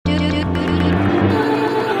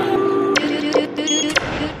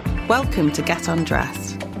Welcome to Get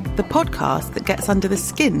Undressed, the podcast that gets under the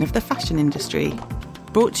skin of the fashion industry.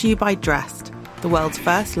 Brought to you by Dressed, the world's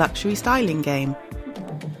first luxury styling game.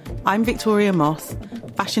 I'm Victoria Moss,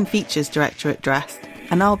 Fashion Features Director at Dressed,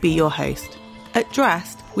 and I'll be your host. At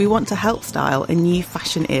Dressed, we want to help style a new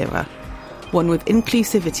fashion era, one with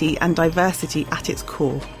inclusivity and diversity at its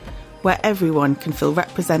core, where everyone can feel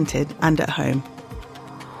represented and at home.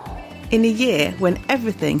 In a year when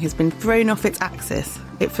everything has been thrown off its axis,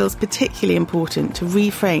 it feels particularly important to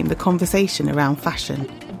reframe the conversation around fashion.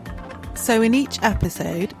 So in each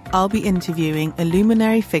episode, I'll be interviewing a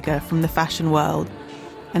luminary figure from the fashion world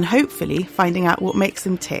and hopefully finding out what makes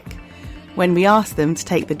them tick when we ask them to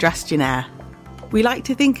take the Drestionnaire. We like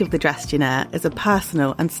to think of the Drestionnaire as a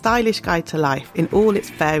personal and stylish guide to life in all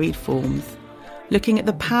its varied forms, looking at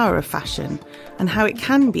the power of fashion and how it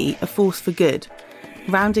can be a force for good,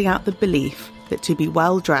 rounding out the belief that to be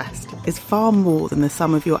well dressed is far more than the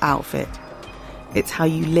sum of your outfit. It's how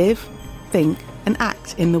you live, think and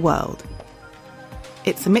act in the world.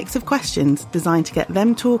 It's a mix of questions designed to get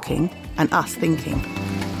them talking and us thinking.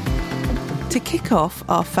 To kick off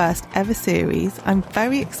our first ever series, I'm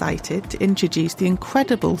very excited to introduce the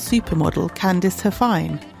incredible supermodel Candice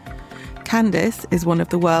Herfine. Candice is one of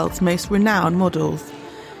the world's most renowned models.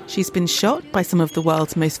 She's been shot by some of the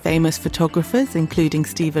world's most famous photographers, including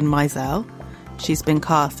Steven Meisel. She's been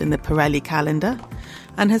cast in the Pirelli calendar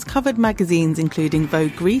and has covered magazines including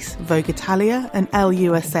Vogue Greece, Vogue Italia and Elle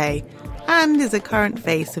USA, and is a current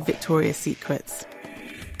face of Victoria's Secrets.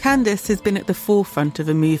 Candice has been at the forefront of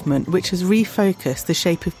a movement which has refocused the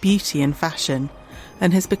shape of beauty in fashion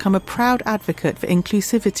and has become a proud advocate for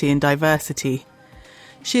inclusivity and diversity.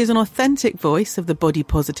 She is an authentic voice of the body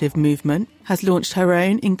positive movement, has launched her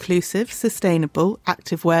own inclusive, sustainable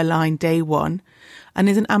activewear line Day One, and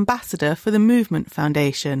is an ambassador for the Movement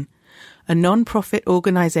Foundation, a non-profit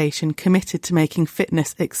organisation committed to making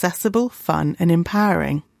fitness accessible, fun and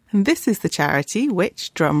empowering. And this is the charity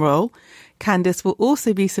which, drumroll, Candice will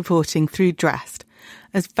also be supporting through Dressed,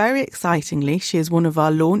 as very excitingly she is one of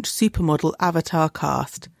our launch supermodel avatar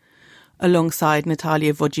cast. Alongside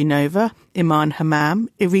Natalia Vodunova, Iman Hammam,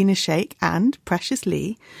 Irina Shayk and Precious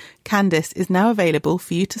Lee, Candice is now available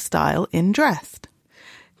for you to style in Dressed.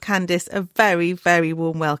 Candice, a very, very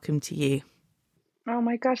warm welcome to you. Oh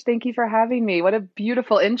my gosh, thank you for having me. What a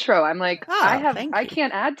beautiful intro. I'm like, Thank I you.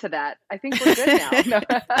 can't add to that. I think we're good now.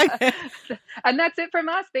 Okay. And that's it from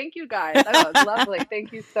us. Thank you guys. That was lovely.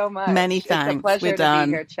 Thank you so much. Many thanks. It's a pleasure We're done.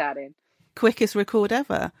 to be here chatting. Quickest record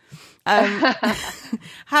ever.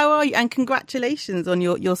 How are you? And congratulations on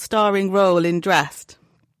your starring role in Dressed.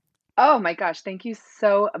 Oh my gosh, thank you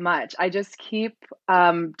so much. I just keep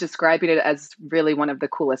describing it as really one of the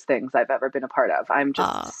coolest things I've ever been a part of. I'm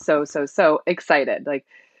just so excited. Like,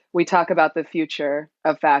 we talk about the future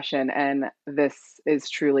of fashion and this is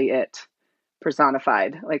truly it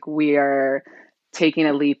personified. Like, we are taking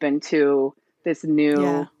a leap into this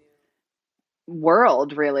new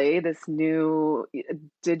world, really, this new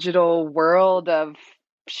digital world of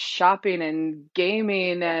shopping and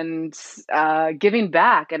gaming and giving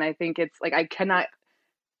back. And I think it's like, I cannot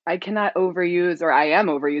overuse, or I am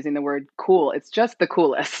overusing the word cool. It's just the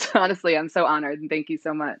coolest. Honestly, I'm so honored and thank you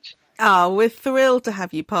so much. Oh, we're thrilled to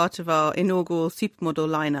have you part of our inaugural supermodel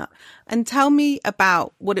lineup. And tell me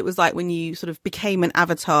about what it was like when you sort of became an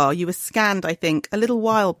avatar. You were scanned, I think, a little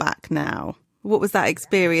while back now. What was that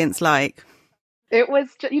experience like? It was,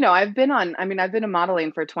 I've been in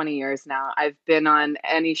modeling for 20 years now. I've been on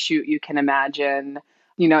any shoot you can imagine.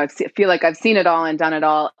 I feel like I've seen it all and done it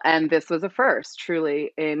all. And this was a first,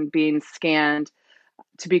 truly, in being scanned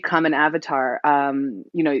to become an avatar.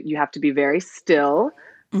 You have to be very still,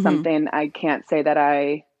 something I can't say that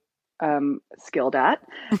I skilled at.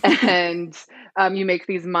 And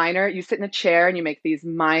you sit in a chair and you make these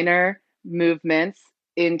minor movements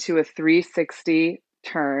into a 360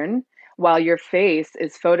 turn, while your face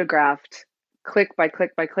is photographed click by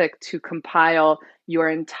click by click to compile your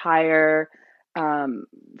entire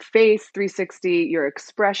face 360, your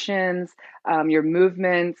expressions, your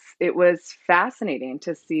movements. It was fascinating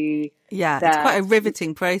to see. Yeah, it's quite a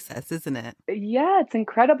riveting process, isn't it? Yeah, it's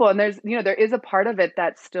incredible. And there is a part of it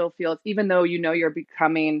that still feels, even though you're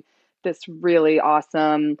becoming this really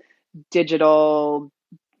awesome digital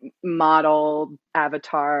model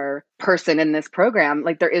avatar person in this program,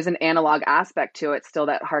 like, there is an analog aspect to it still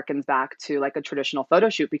that harkens back to like a traditional photo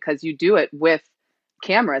shoot, because you do it with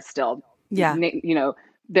cameras still. Yeah.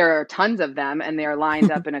 There are tons of them and they're lined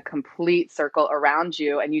up in a complete circle around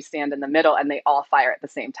you, and you stand in the middle and they all fire at the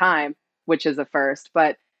same time, which is a first.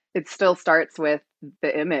 But it still starts with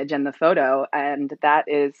the image and the photo. And that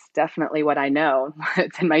is definitely what I know.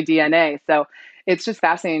 It's in my DNA. So it's just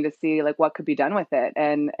fascinating to see like what could be done with it,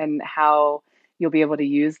 and how you'll be able to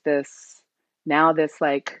use this now, this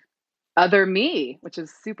like other me, which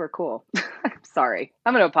is super cool. I'm sorry.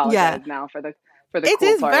 I'm going to Yeah, apologize now for the it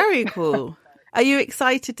cool is part. very cool. Are you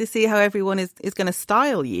excited to see how everyone is going to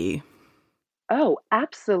style you? Oh,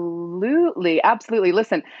 absolutely. Absolutely.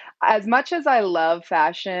 Listen, as much as I love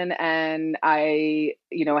fashion and I,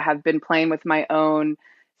 have been playing with my own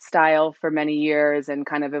style for many years and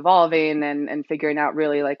kind of evolving and figuring out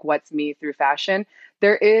really like what's me through fashion,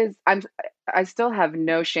 I still have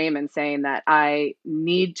no shame in saying that I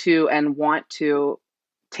need to and want to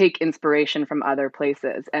take inspiration from other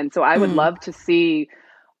places. And so I would Mm, love to see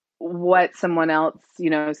what someone else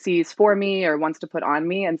sees for me or wants to put on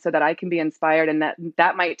me, and so that I can be inspired, and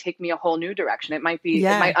that might take me a whole new direction. It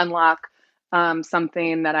yeah. might unlock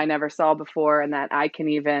something that I never saw before, and that I can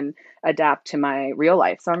even adapt to my real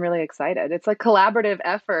life. So I'm really excited. It's a collaborative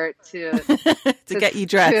effort to To to get you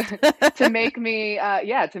dressed. to make me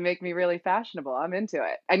to make me really fashionable. I'm into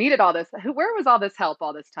it. I needed all this. Where was all this help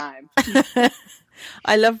all this time?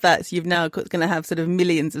 I love that. So you've now going to have sort of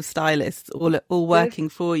millions of stylists all This working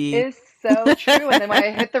for you. is so true. And then when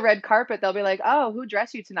I hit the red carpet, they'll be like, "Oh, who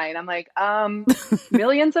dressed you tonight?" And I'm like,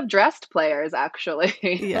 millions of dressed players, actually."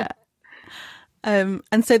 Yeah.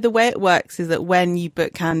 And so the way it works is that when you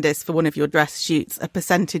book Candice for one of your dress shoots, a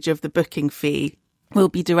percentage of the booking fee will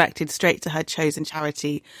be directed straight to her chosen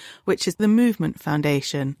charity, which is the Movement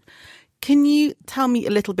Foundation. Can you tell me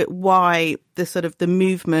a little bit why the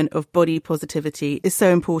movement of body positivity is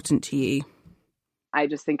so important to you? I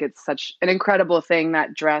just think it's such an incredible thing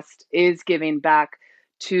that Dressed is giving back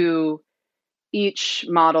to each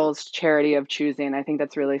model's charity of choosing. I think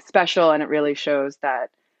that's really special, and it really shows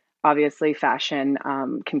that obviously fashion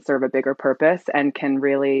can serve a bigger purpose and can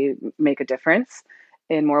really make a difference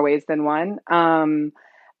in more ways than one.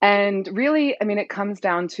 And really, I mean, it comes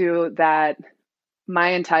down to that my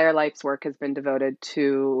entire life's work has been devoted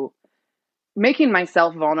to making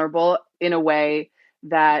myself vulnerable in a way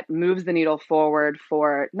that moves the needle forward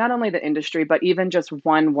for not only the industry, but even just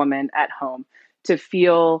one woman at home to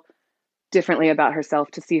feel differently about herself,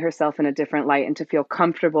 to see herself in a different light, and to feel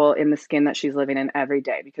comfortable in the skin that she's living in every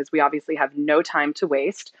day. Because we obviously have no time to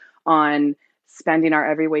waste on spending our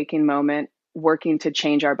every waking moment working to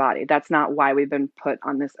change our body. That's not why we've been put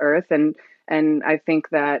on this earth. And I think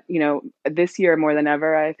that, this year more than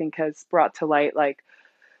ever, I think has brought to light like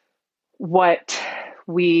what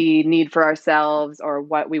we need for ourselves or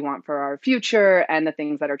what we want for our future, and the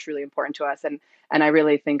things that are truly important to us. And I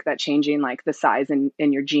really think that changing like the size in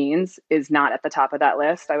your jeans is not at the top of that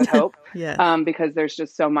list, I would hope. Yes. Because there's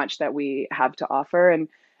just so much that we have to offer.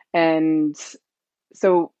 And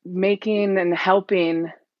so making and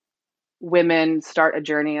helping women start a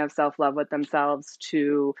journey of self-love with themselves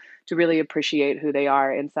to really appreciate who they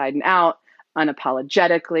are inside and out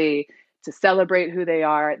unapologetically, to celebrate who they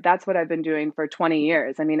are. That's what I've been doing for 20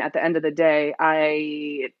 years. I mean, at the end of the day,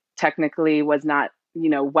 I technically was not,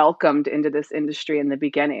 welcomed into this industry in the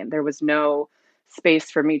beginning. There was no space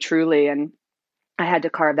for me truly. And I had to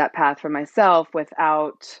carve that path for myself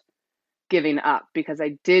without giving up, because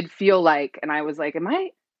I did feel like, and I was like,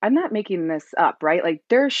 I'm not making this up, right? Like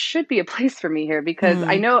there should be a place for me here, because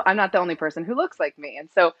I Mm, know I'm not the only person who looks like me. And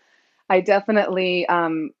so I definitely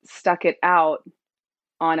stuck it out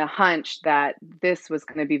on a hunch that this was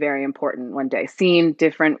going to be very important one day. Seeing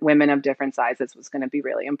different women of different sizes was going to be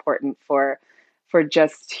really important for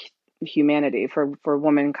just humanity, for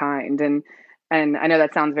womankind. And I know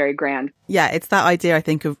that sounds very grand. yeah, it's that idea, I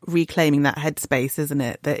think, of reclaiming that headspace, isn't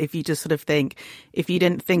it? That if you just sort of think, if you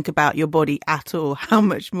didn't think about your body at all, how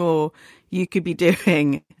much more you could be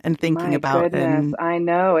doing and thinking My about. goodness, And I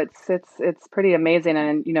know it's pretty amazing.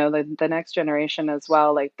 And the next generation as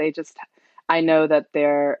well, like I know that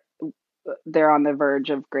they're on the verge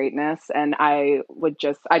of greatness, and I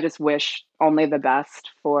just wish only the best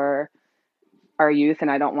for our youth. And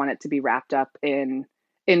I don't want it to be wrapped up in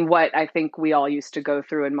what I think we all used to go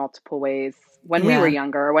through in multiple ways when we were yeah,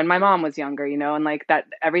 younger, or when my mom was younger, and like that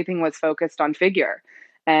everything was focused on figure.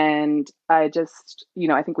 And I just,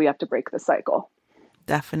 I think we have to break the cycle.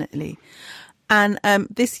 definitely. And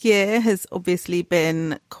this year has obviously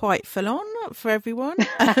been quite full on for everyone.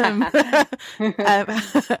 Um,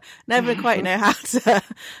 never quite know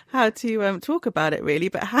how to talk about it really,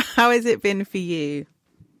 but how has it been for you?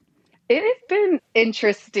 It has been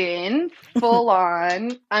interesting, full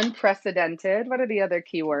on, unprecedented. What are the other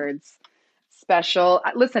keywords? Special.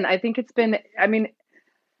 Listen, I think it's been, I mean,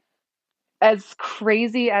 as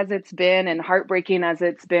crazy as it's been and heartbreaking as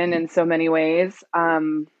it's been in so many ways,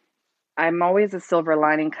 I'm always a silver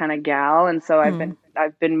lining kind of gal. And so Mm.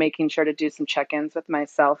 I've been making sure to do some check-ins with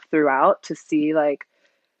myself throughout to see like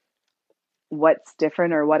what's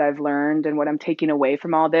different or what I've learned and what I'm taking away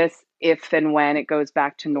from all this, if and when it goes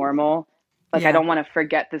back to normal. Like, I Yeah. don't want to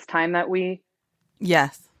forget this time that we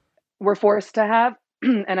Yes. were forced to have.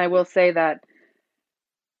 And I will say that,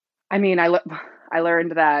 I mean, I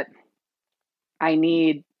learned that I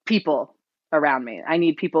need people around me. I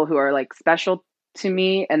need people who are like special to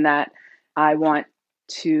me and that I want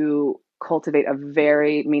to cultivate a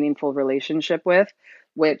very meaningful relationship with,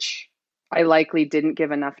 which I likely didn't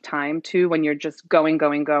give enough time to when you're just going.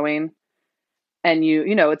 And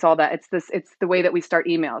you know, it's all that, it's the way that we start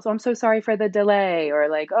emails. Oh, I'm so sorry for the delay, or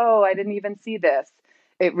like, oh, I didn't even see this.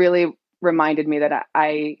 It really reminded me that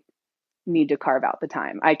I need to carve out the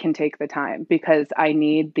time. I can take the time because I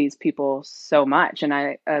need these people so much and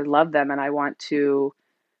I love them and I want to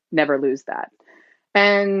never lose that.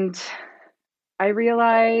 And I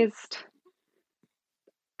realized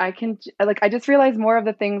I just realized more of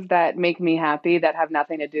the things that make me happy that have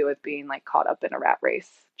nothing to do with being like caught up in a rat race,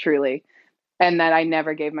 truly, and that I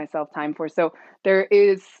never gave myself time for. So there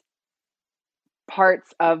is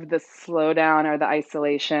parts of the slowdown or the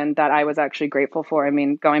isolation that I was actually grateful for. I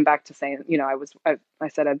mean, going back to saying, you know, I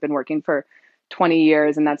said I've been working for 20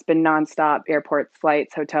 years and that's been nonstop airports,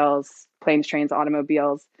 flights, hotels, planes, trains,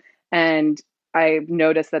 automobiles. And I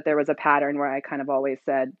noticed that there was a pattern where I kind of always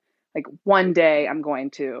said, like, one day I'm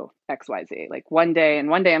going to XYZ, like one day I'm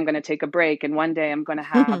going to take a break. And one day I'm going to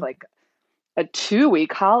have like a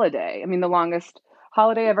 2-week holiday. I mean, the longest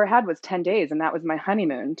holiday I ever had was 10 days, and that was my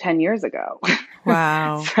honeymoon 10 years ago.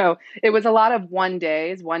 Wow. So it was a lot of one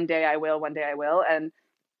days, one day I will, one day I will. And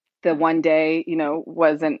the one day, you know,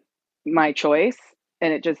 wasn't my choice.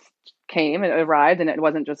 And it just came, it arrived, and it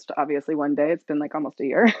wasn't just obviously one day. It's been like almost a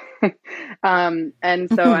year. And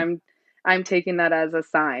so I'm taking that as a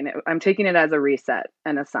sign. I'm taking it as a reset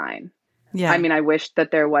and a sign. Yeah. I mean, I wish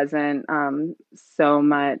that there wasn't so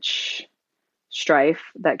much strife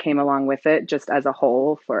that came along with it, just as a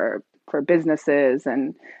whole for businesses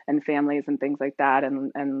and families and things like that,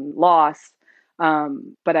 and loss.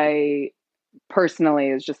 But I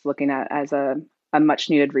personally was just looking at as a much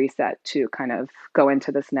needed reset to kind of go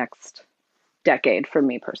into this next decade for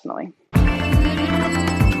me personally.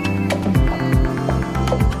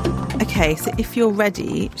 Okay, so if you're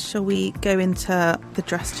ready, shall we go into the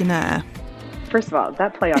Dresstionnaire? First of all,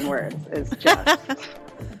 that play on words is just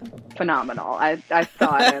phenomenal. I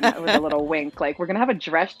saw it and it was a little wink, like, we're going to have a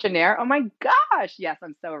Dresstionnaire. Oh my gosh. Yes,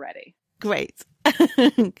 I'm so ready. Great.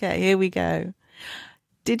 Okay, here we go.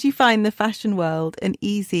 Did you find the fashion world an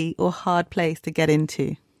easy or hard place to get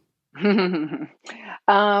into?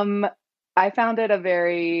 I found it a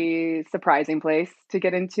very surprising place to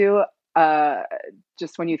get into.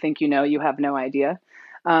 Just when you think, you know, you have no idea.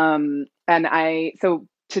 So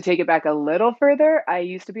to take it back a little further, I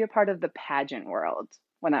used to be a part of the pageant world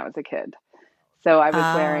when I was a kid. So I was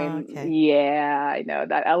wearing, okay. Yeah, I know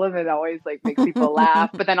that element always like makes people laugh,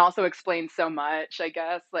 but then also explains so much, I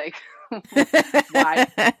guess, like why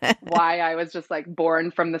I was just like born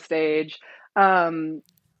from the stage. Love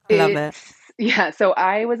it. Yeah. So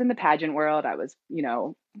I was in the pageant world. I was, you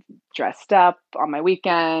know, dressed up on my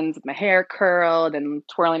weekends with my hair curled and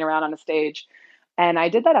twirling around on a stage. And I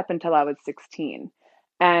did that up until I was 16.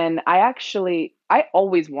 And I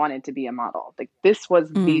always wanted to be a model. Like, this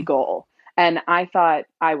was the goal. And I thought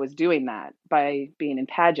I was doing that by being in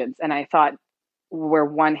pageants. And I thought where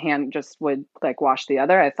one hand just would like wash the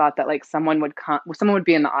other, I thought that like someone would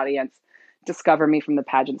be in the audience, discover me from the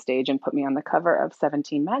pageant stage and put me on the cover of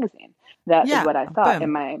 17 magazine. That is what I thought. Boom.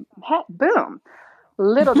 In my head. Boom.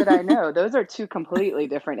 Little did I know, those are two completely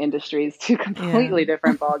different industries, two completely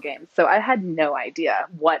different ball games. So I had no idea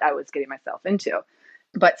what I was getting myself into.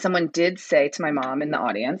 But someone did say to my mom in the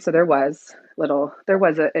audience, so there was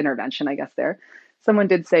an intervention, I guess there. Someone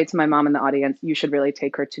did say to my mom in the audience, you should really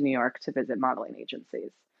take her to New York to visit modeling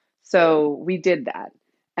agencies. So we did that.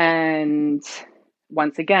 And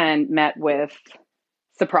once again, met with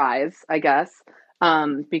surprise, I guess,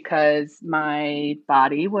 because my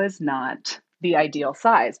body was not the ideal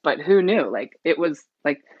size. But who knew? Like, it was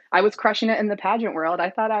like, I was crushing it in the pageant world.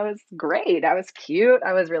 I thought I was great. I was cute.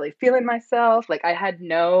 I was really feeling myself. Like, I had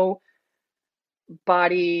no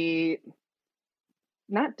body,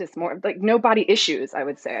 no body issues, I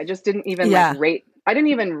would say. I just didn't even I didn't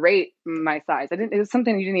even rate my size. It was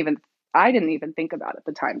something I didn't even think about at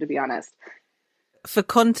the time, to be honest. For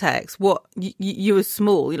context, what you were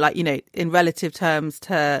small, like, you know, in relative terms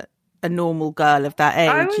to a normal girl of that age?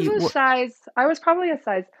 I was probably a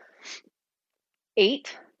size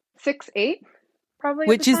 8, 6'8", probably at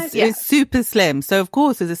Which the time. Yeah. is super slim. So of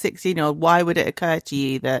course, as a 16-year-old, why would it occur to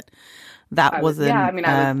you that wasn't? Yeah, I mean,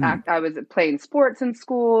 I was playing sports in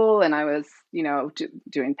school, and I was,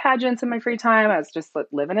 doing pageants in my free time. I was just like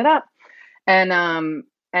living it up,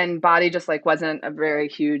 and body just like wasn't a very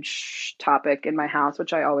huge topic in my house,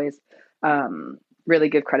 which I always really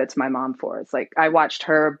give credit to my mom for. It's like I watched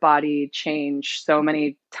her body change so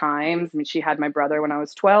many times. I mean, she had my brother when I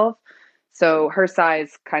was 12, so her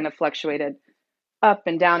size kind of fluctuated up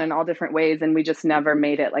and down in all different ways, and we just never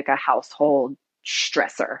made it like a household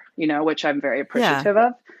stressor, which I'm very appreciative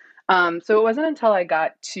of. So it wasn't until I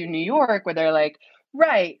got to New York where they're like,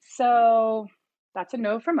 right, so that's a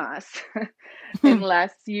no from us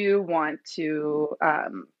unless you want to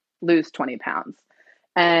lose 20 pounds.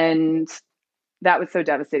 And that was so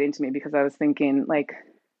devastating to me because I was thinking, like,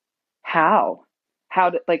 how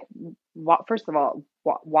like, what, first of all,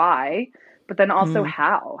 why, but then also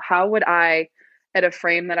how would I, at a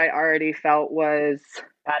frame that I already felt was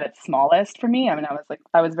at its smallest for me. I mean,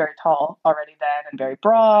 I was very tall already then and very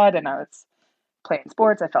broad, and I was playing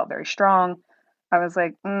sports. I felt very strong. I was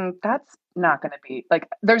like, that's not going to be like,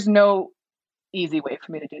 there's no easy way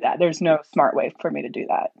for me to do that. There's no smart way for me to do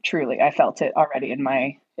that. Truly, I felt it already in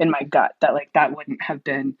my gut that like that wouldn't have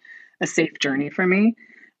been a safe journey for me.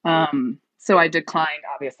 So I declined,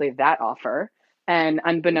 obviously, that offer. And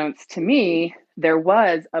unbeknownst to me, there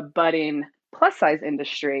was a budding plus size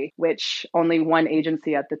industry, which only one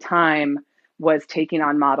agency at the time was taking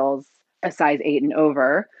on models a size 8 and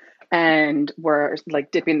over, and were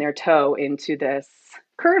like dipping their toe into this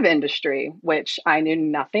curve industry, which I knew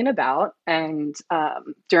nothing about. And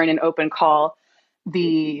during an open call,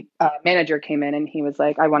 the manager came in and he was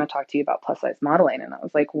like, I want to talk to you about plus size modeling. And I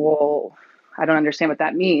was like, well, I don't understand what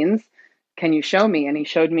that means. Can you show me? And he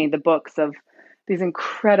showed me the books of these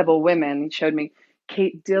incredible women. He showed me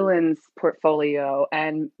Kate Dillon's portfolio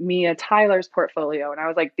and Mia Tyler's portfolio. And I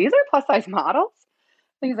was like, these are plus size models?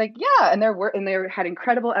 And he's like, yeah. And they had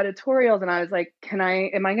incredible editorials. And I was like,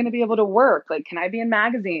 am I going to be able to work? Like, can I be in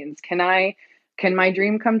magazines? Can my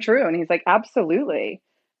dream come true? And he's like, absolutely.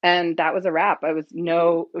 And that was a wrap. I was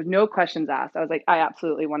no questions asked. I was like, I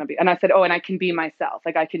absolutely want to be. And I said, oh, and I can be myself.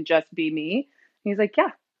 Like, I can just be me. And he's like,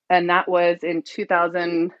 yeah. And that was in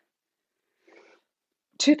 2000.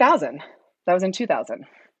 That was in 2000,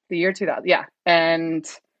 the year 2000. Yeah. And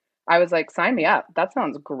I was like, sign me up. That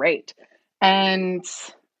sounds great. And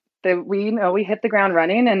we hit the ground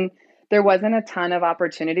running, and there wasn't a ton of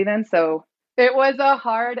opportunity then. So it was a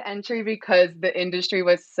hard entry because the industry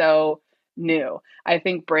was so new. I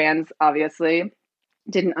think brands obviously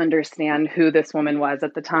didn't understand who this woman was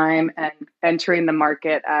at the time, and entering the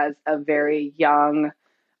market as a very young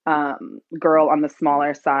girl on the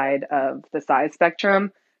smaller side of the size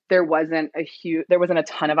spectrum, there wasn't a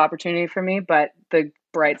ton of opportunity for me. But the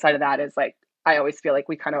bright side of that is, like, I always feel like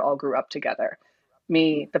we kind of all grew up together.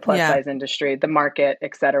 Me, the plus size industry, the market,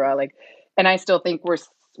 etc. Like, and I still think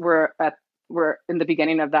we're in the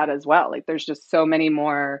beginning of that as well. Like, there's just so many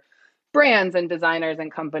more brands and designers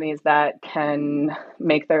and companies that can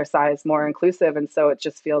make their size more inclusive. And so it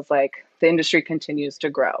just feels like the industry continues to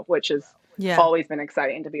grow, which has always been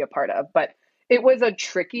exciting to be a part of. But it was a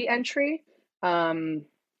tricky entry.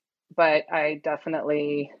 But I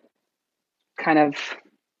definitely kind of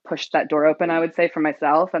pushed that door open, I would say, for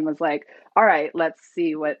myself, and was like, all right, let's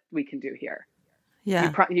see what we can do here.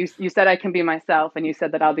 Yeah. You said I can be myself, and you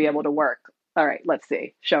said that I'll be able to work. All right, let's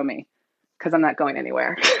see. Show me. Because I'm not going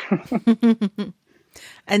anywhere.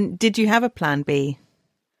 And did you have a plan B?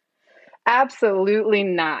 Absolutely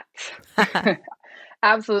not.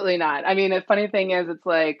 Absolutely not. I mean, the funny thing is, it's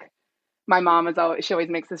like, my mom she always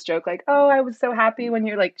makes this joke, like, oh, I was so happy when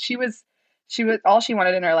you're like, she was all she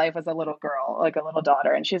wanted in her life was a little girl, like a little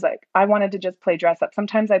daughter. And she's like, I wanted to just play dress up.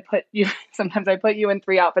 Sometimes I put you in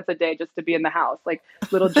 3 outfits a day just to be in the house, like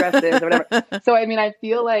little dresses or whatever. So, I mean, I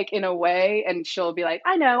feel like in a way, and she'll be like,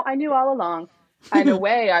 I knew all along. In a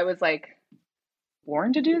way, I was like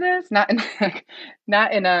born to do this, not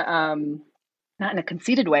in a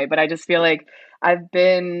conceited way, but I just feel like I've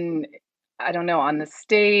been, I don't know, on the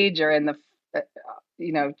stage or in the,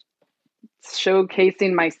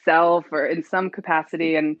 showcasing myself or in some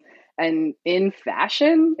capacity and in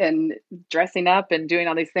fashion and dressing up and doing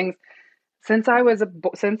all these things since I was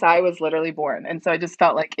literally born. And so I just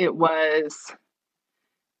felt like it was,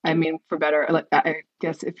 I mean, for better, like, I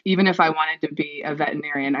guess even if I wanted to be a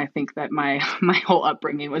veterinarian, I think that my whole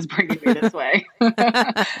upbringing was bringing me this way.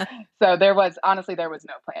 So there was no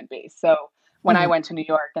plan B. So when I went to New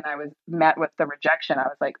York and I was met with the rejection, I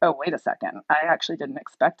was like, oh, wait a second. I actually didn't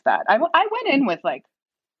expect that. I went in with like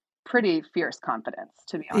pretty fierce confidence,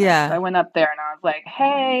 to be honest. Yeah. I went up there and I was like,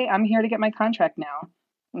 hey, I'm here to get my contract now.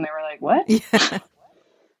 And they were like, what? Yeah.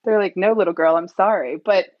 They're like, no, little girl, I'm sorry.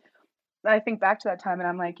 But I think back to that time and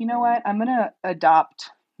I'm like, you know what? I'm going to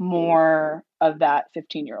adopt more of that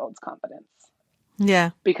 15-year-old's confidence.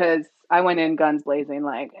 Yeah. Because I went in guns blazing,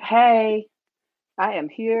 like, hey, I am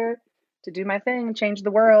here to do my thing, change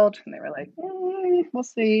the world. And they were like, we'll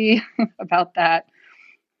see about that.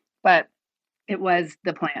 But it was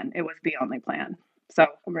the plan. It was the only plan. So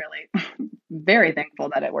I'm really very thankful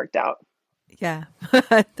that it worked out. Yeah,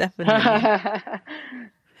 definitely.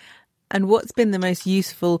 And what's been the most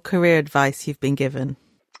useful career advice you've been given?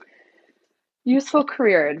 Useful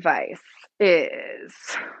career advice is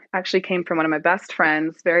actually came from one of my best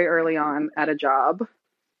friends very early on at a job.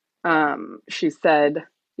 She said,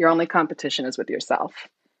 your only competition is with yourself.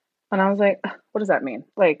 And I was like, what does that mean?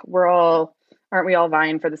 Like, aren't we all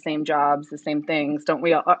vying for the same jobs, the same things? Aren't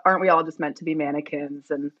we all just meant to be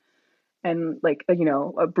mannequins and like,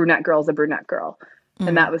 a brunette girl is a brunette girl.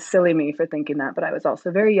 And that was silly me for thinking that, but I was also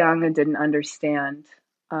very young and didn't understand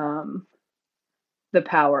the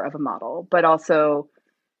power of a model, but also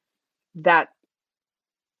that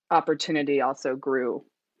opportunity also grew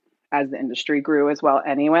as the industry grew as well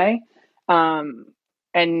anyway.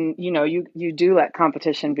 And you do let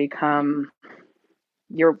competition become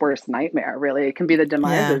your worst nightmare, really. It can be the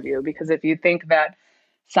demise of you, because if you think that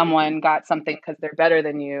someone got something because they're better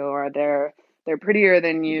than you, or they're prettier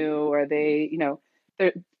than you, or the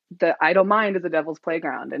idle mind is a devil's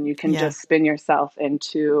playground, and you can just spin yourself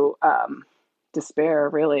into despair,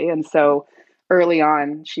 really. And so early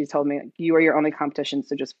on, she told me, you are your only competition,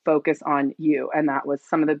 so just focus on you. And that was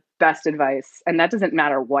some of the best advice. And that doesn't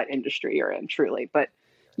matter what industry you're in, truly, but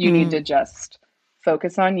you need to just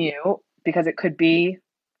focus on you, because it could be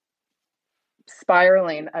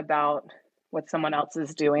spiraling about what someone else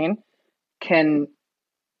is doing can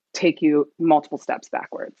take you multiple steps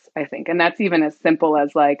backwards, I think. And that's even as simple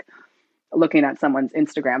as like looking at someone's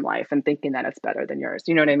Instagram life and thinking that it's better than yours.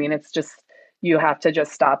 You know what I mean? It's just, you have to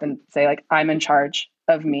just stop and say, like, I'm in charge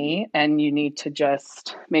of me, and you need to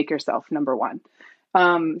just make yourself number one.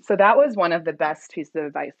 So that was one of the best pieces of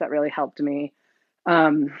advice that really helped me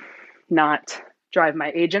not drive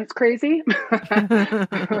my agents crazy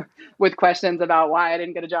with questions about why I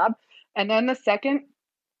didn't get a job. And then the second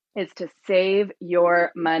is to save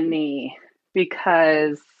your money,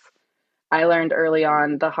 because I learned early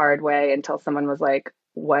on the hard way, until someone was like,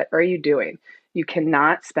 what are you doing? You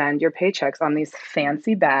cannot spend your paychecks on these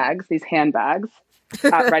fancy bags, these handbags,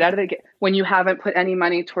 right out of the gate, when you haven't put any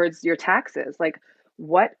money towards your taxes. Like,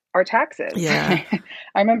 what are taxes? Yeah.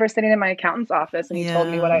 I remember sitting in my accountant's office and he told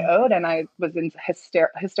me what I owed, and I was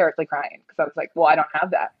hysterically crying, because I was like, well, I don't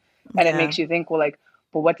have that. And it makes you think, well,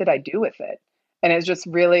 what did I do with it? And it's just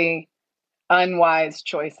really unwise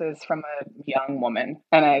choices from a young woman.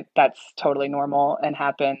 And that's totally normal and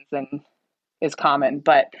happens and is common,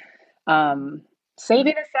 but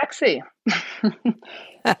saving is sexy.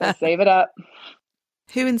 So save it up.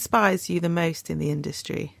 Who inspires you the most in the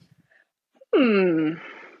industry? I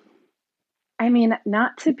mean,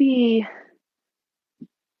 not to be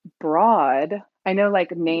broad, I know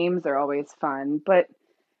like names are always fun, but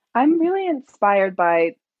I'm really inspired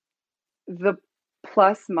by the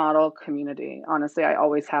plus model community. Honestly, I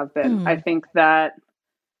always have been. I think that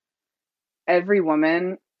every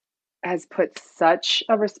woman has put such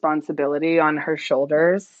a responsibility on her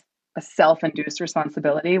shoulders, a self-induced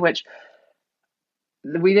responsibility, which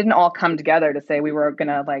we didn't all come together to say we were going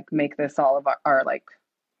to like make this all of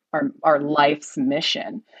our life's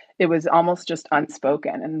mission. It was almost just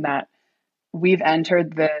unspoken, and that we've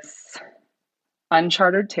entered this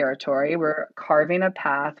uncharted territory. We're carving a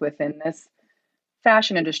path within this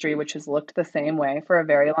fashion industry, which has looked the same way for a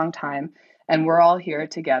very long time. And we're all here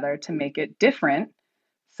together to make it different,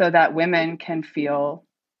 so that women can feel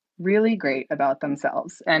really great about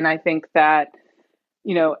themselves. And I think that,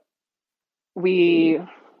 we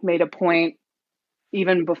made a point,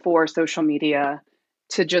 even before social media,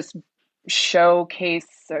 to just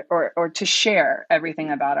showcase or to share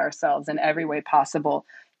everything about ourselves in every way possible,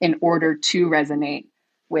 in order to resonate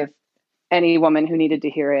with any woman who needed to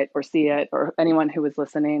hear it or see it, or anyone who was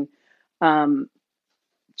listening,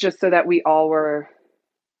 just so that we all were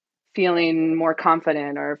feeling more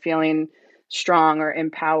confident or feeling strong or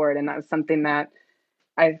empowered. And that was something that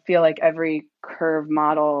I feel like every curve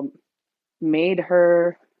model made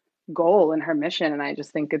her goal and her mission. And I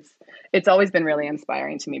just think it's always been really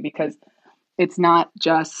inspiring to me, because it's not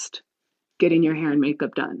just getting your hair and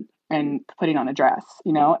makeup done and putting on a dress,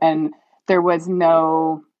 you know, and there was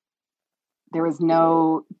no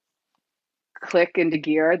click into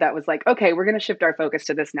gear that was like, okay, we're going to shift our focus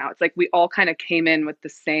to this now. It's like we all kind of came in with the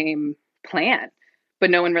same plan, but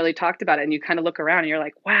no one really talked about it. And you kind of look around and you're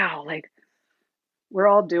like, wow, like we're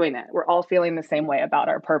all doing it. We're all feeling the same way about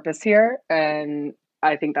our purpose here. And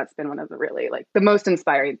I think that's been one of the really like the most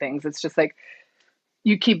inspiring things. It's just like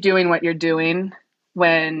you keep doing what you're doing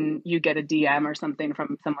when you get a DM or something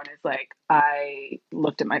from someone who's like, I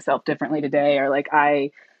looked at myself differently today, or like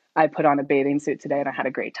I put on a bathing suit today and I had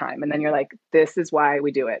a great time. And then you're like, this is why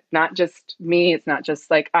we do it. Not just me. It's not just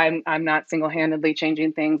like I'm not single-handedly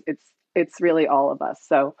changing things. It's really all of us.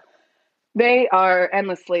 So they are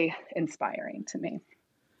endlessly inspiring to me.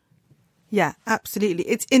 Yeah, absolutely.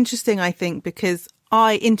 It's interesting, I think, because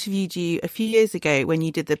I interviewed you a few years ago when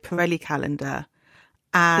you did the Pirelli calendar,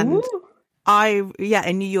 and Ooh.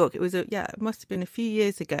 in New York. It must have been a few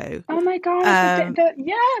years ago. Oh my gosh.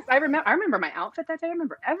 Yes, I remember my outfit that day. I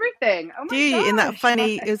remember everything. Oh my Do you? gosh. In that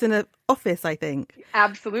funny, it was in an office, I think.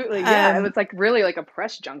 Absolutely. Yeah. It was like really like a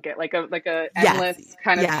press junket, like a endless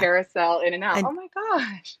kind of carousel in and out. Oh my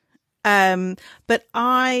gosh. But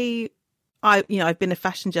I've been a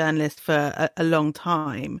fashion journalist for a long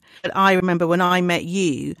time, but I remember when I met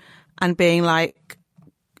you and being like,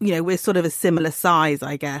 you know, we're sort of a similar size,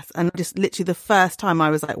 I guess. And just literally the first time I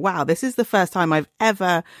was like, wow, this is the first time I've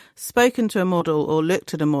ever spoken to a model or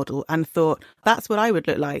looked at a model and thought that's what I would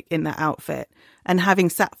look like in that outfit. And having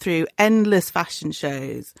sat through endless fashion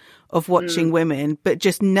shows of watching women, but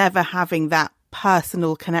just never having that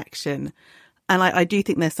personal connection. And I do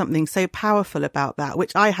think there's something so powerful about that,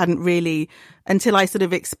 which I hadn't really, until I sort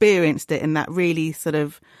of experienced it in that really sort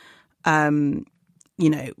of, you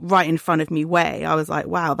know, right in front of me way. I was like,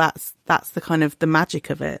 wow, that's the kind of the magic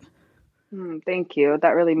of it. Thank you.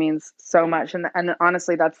 That really means so much. And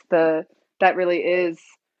honestly, that really is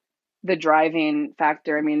the driving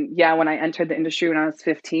factor. I mean, yeah, when I entered the industry when I was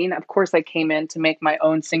 15, of course I came in to make my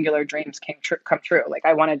own singular dreams come true. Like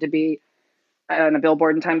I wanted to be on a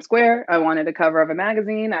billboard in Times Square. I wanted a cover of a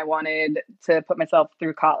magazine. I wanted to put myself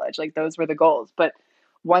through college. Like those were the goals. But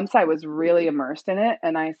once I was really immersed in it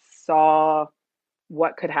and I saw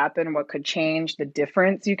what could happen, what could change, the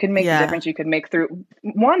difference you can make, the difference you could make the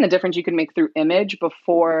difference you could make through image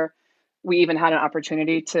before we even had an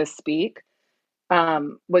opportunity to speak,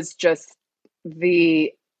 was just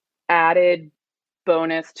the added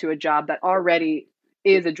bonus to a job that already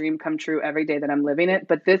is a dream come true every day that I'm living it.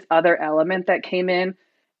 But this other element that came in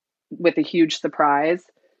with a huge surprise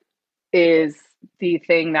is the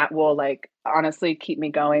thing that will like honestly keep me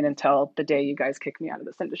going until the day you guys kick me out of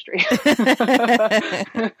this industry.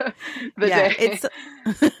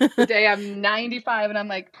 The day I'm 95 and I'm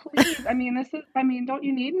like, please, don't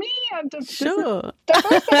you need me? I'm just sure.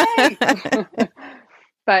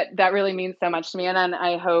 But that really means so much to me. And then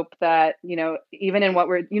I hope that, you know, even in what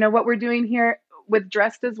we're doing here with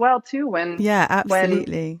Dressed as well too,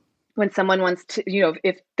 absolutely. When someone wants to, you know,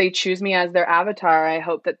 if they choose me as their avatar, I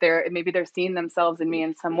hope that they're seeing themselves in me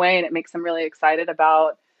in some way, and it makes them really excited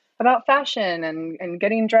about fashion and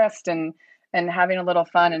getting dressed and having a little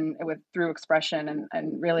fun and through expression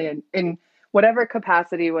and really in whatever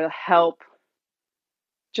capacity will help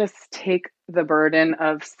just take the burden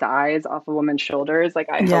of size off a woman's shoulders. Like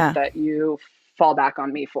I hope that you fall back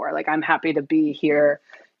on me for. Like I'm happy to be here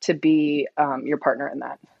to be your partner in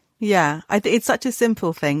that. Yeah, it's such a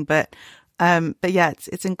simple thing, but yeah,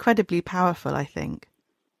 it's incredibly powerful, I think.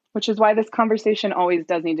 Which is why this conversation always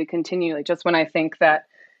does need to continue. Like just when I think that,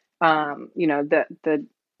 you know, the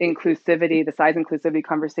inclusivity, the size inclusivity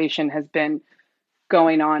conversation has been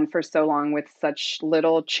going on for so long with such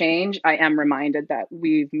little change, I am reminded that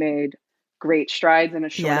we've made great strides in a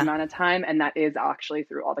short amount of time, and that is actually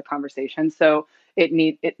through all the conversations. So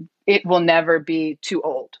it will never be too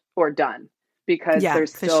old or done. Because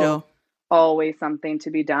there's still always something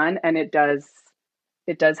to be done. And it does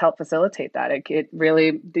help facilitate that. It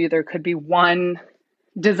really, there could be one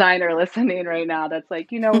designer listening right now that's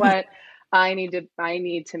like, you know what, I need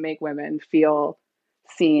to make women feel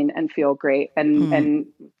seen and feel great. And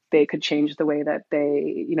they could change the way that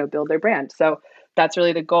they, you know, build their brand. So that's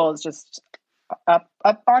really the goal, is just up,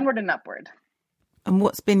 onward and upward. And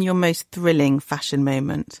what's been your most thrilling fashion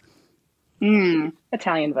moment?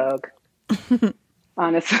 Italian Vogue.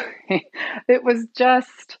 Honestly, it was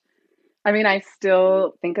just, I mean, I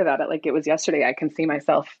still think about it like it was yesterday. I can see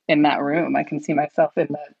myself in that room. I can see myself in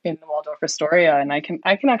the Waldorf Astoria, and I can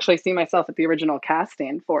actually see myself at the original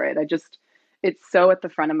casting for it. It's so at the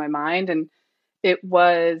front of my mind, and it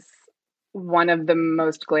was one of the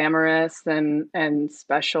most glamorous and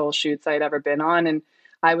special shoots I'd ever been on. And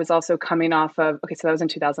I was also coming off of, okay, so that was in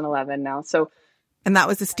 2011 now. So, And that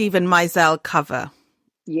was the Stephen Meisel cover.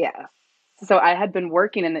 yeah. So I had been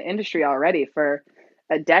working in the industry already for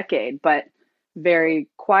a decade, but very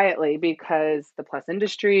quietly because the plus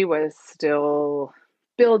industry was still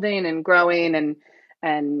building and growing,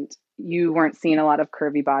 and you weren't seeing a lot of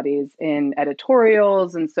curvy bodies in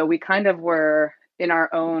editorials. And so we kind of were in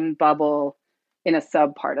our own bubble in a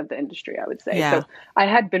sub part of the industry, I would say. Yeah. So I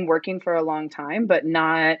had been working for a long time, but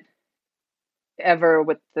not ever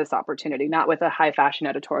with this opportunity, not with a high fashion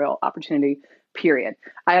editorial opportunity, period.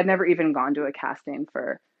 I had never even gone to a casting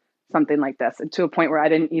for something like this, to a point where I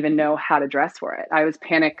didn't even know how to dress for it. I was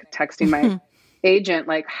panic texting my agent,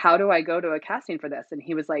 like, how do I go to a casting for this? And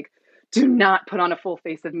he was like, do not put on a full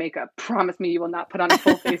face of makeup. Promise me you will not put on a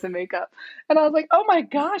full face of makeup. And I was like, oh my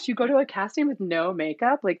gosh, you go to a casting with no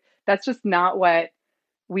makeup? Like, that's just not what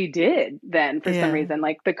we did then for some reason.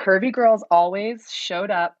 Like, the curvy girls always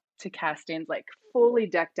showed up to castings like fully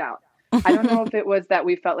decked out. I don't know if it was that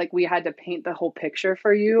we felt like we had to paint the whole picture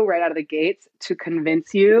for you right out of the gates to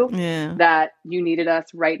convince you that you needed us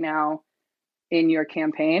right now in your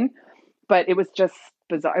campaign, but it was just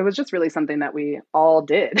bizarre. It was just really something that we all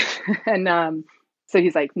did. And so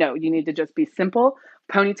he's like, no, you need to just be simple,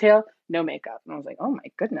 ponytail, no makeup. And I was like, oh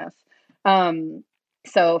my goodness.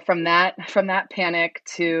 So from that panic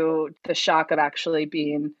to the shock of actually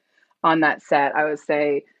being on that set, I would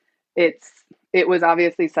say it was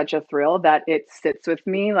obviously such a thrill that it sits with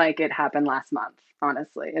me like it happened last month,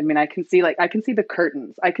 honestly. I mean, I can see the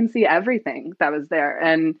curtains. I can see everything that was there.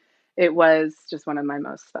 And it was just one of my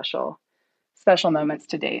most special moments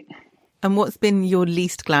to date. And what's been your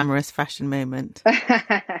least glamorous fashion moment?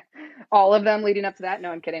 All of them leading up to that? No,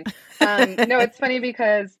 I'm kidding. No, it's funny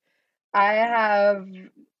because I have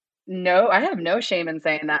no shame in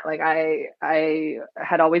saying that. Like, I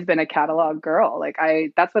had always been a catalog girl. Like,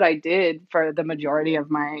 that's what I did for the majority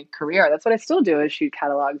of my career. That's what I still do, is shoot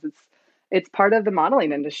catalogs. It's part of the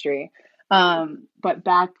modeling industry. But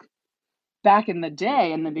back in the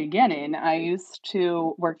day, in the beginning, I used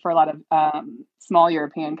to work for a lot of small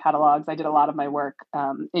European catalogs. I did a lot of my work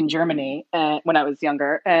in Germany when I was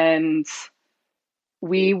younger, and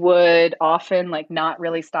we would often like not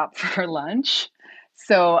really stop for lunch.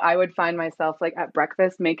 So I would find myself like at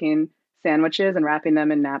breakfast making sandwiches and wrapping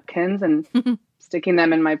them in napkins and sticking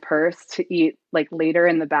them in my purse to eat like later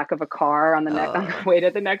in the back of a car on the way to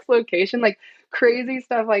the next location. Like crazy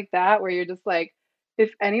stuff like that, where you're just like, if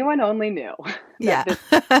anyone only knew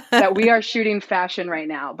that we are shooting fashion right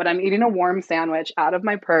now, but I'm eating a warm sandwich out of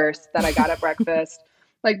my purse that I got at breakfast.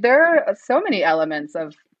 Like, there are so many elements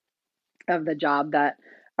of the job that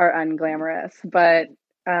are unglamorous, but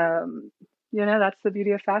that's the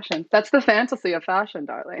beauty of fashion. That's the fantasy of fashion,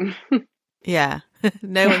 darling. Yeah.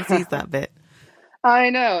 No one sees that bit. I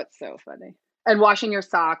know, it's so funny. And washing your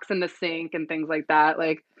socks in the sink and things like that.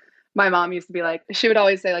 Like, my mom used to be like, she would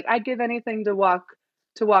always say, like, I'd give anything to walk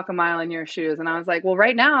a mile in your shoes. And I was like, well,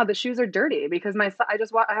 right now the shoes are dirty because I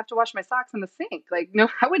have to wash my socks in the sink. Like, no,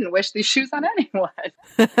 I wouldn't wish these shoes on anyone.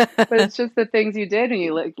 But it's just the things you did when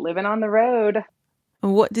you living on the road.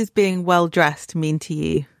 What does being well dressed mean to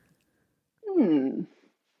you?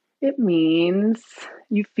 It means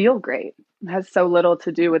you feel great. It has so little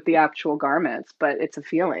to do with the actual garments, but it's a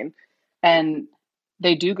feeling. And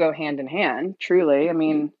they do go hand in hand, truly. I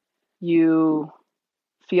mean, you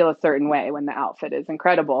feel a certain way when the outfit is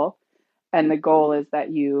incredible. And the goal is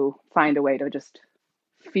that you find a way to just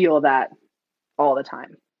feel that all the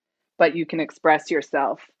time. But you can express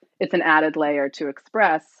yourself. It's an added layer to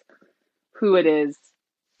express who it is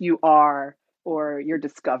you are, or you're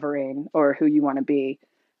discovering, or who you want to be.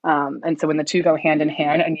 And so when the two go hand in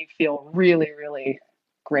hand and you feel really, really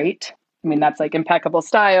great, I mean, that's like impeccable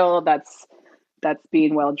style. That's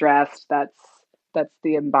being well dressed. That's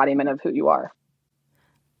the embodiment of who you are.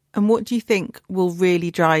 And what do you think will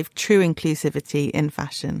really drive true inclusivity in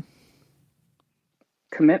fashion?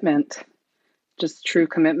 Commitment, just true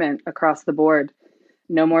commitment across the board.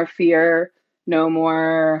 No more fear, no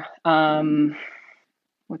more,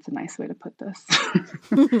 what's a nice way to put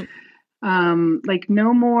this? Like,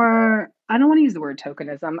 no more, I don't want to use the word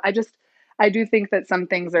tokenism. I do think that some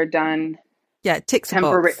things are done. Yeah, it ticks a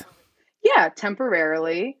box. Yeah,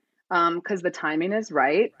 temporarily. Because the timing is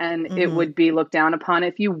right, and it would be looked down upon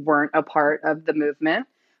if you weren't a part of the movement,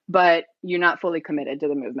 but you're not fully committed to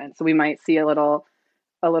the movement. So we might see a little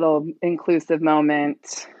inclusive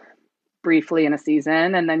moment briefly in a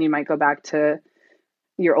season, and then you might go back to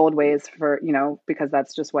your old ways because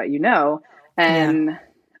that's just what you know. And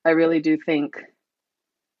I really do think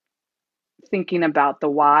thinking about the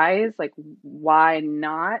whys, like why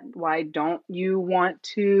not? Why don't you want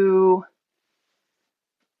to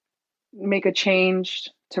make a change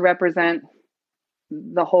to represent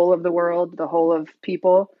the whole of the world, the whole of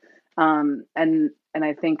people? And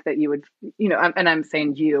I think that you would, and I'm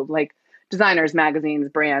saying you, like designers, magazines,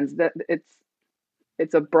 brands, that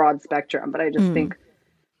it's a broad spectrum, but I just think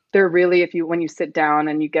they're really, when you sit down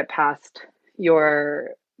and you get past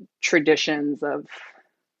your traditions of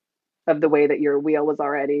the way that your wheel was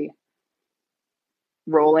already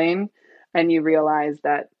rolling, and you realize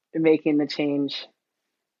that making the change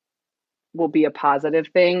will be a positive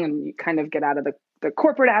thing, and you kind of get out of the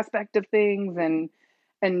corporate aspect of things,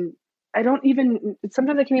 and I don't even,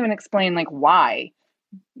 sometimes I can't even explain like why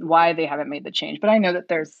they haven't made the change, but I know that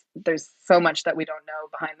there's so much that we don't know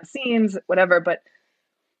behind the scenes, whatever. But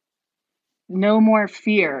no more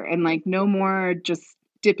fear, and like no more just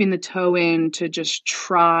dipping the toe in to just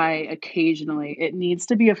try occasionally. It needs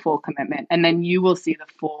to be a full commitment, and then you will see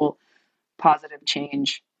the full positive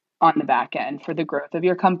change on the back end for the growth of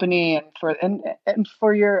your company and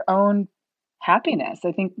for your own happiness.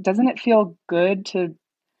 I think, doesn't it feel good to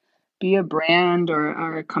be a brand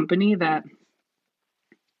or a company that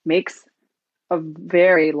makes a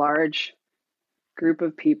very large group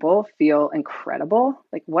of people feel incredible?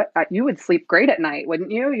 Like, what, you would sleep great at night,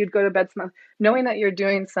 wouldn't you? You'd go to bed knowing that you're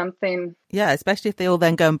doing something. Yeah, especially if they all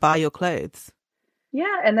then go and buy your clothes.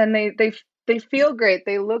 Yeah, and then they feel great,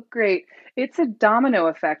 they look great. It's a domino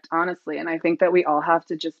effect, honestly, and I think that we all have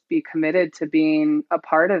to just be committed to being a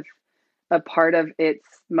part of its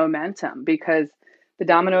momentum, because the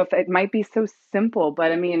domino effect might be so simple,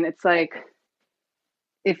 but I mean, it's like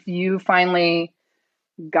if you finally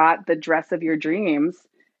got the dress of your dreams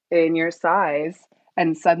in your size,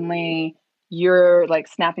 and suddenly you're like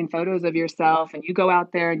snapping photos of yourself and you go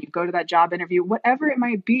out there and you go to that job interview, whatever it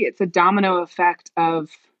might be, it's a domino effect of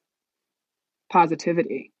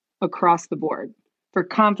positivity across the board, for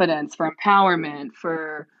confidence, for empowerment,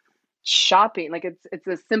 for shopping. Like it's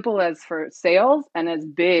as simple as for sales and as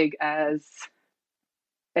big as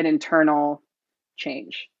an internal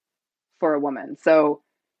change for a woman. So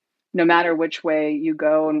no matter which way you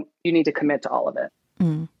go, you need to commit to all of it.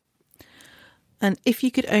 And if you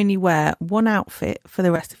could only wear one outfit for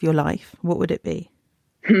the rest of your life, what would it be?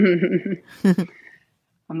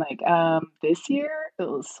 I'm like, this year it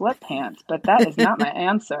was sweatpants, but that is not my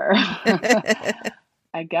answer.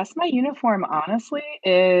 I guess my uniform, honestly,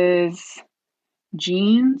 is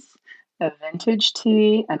jeans, a vintage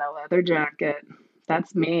tee, and a leather jacket.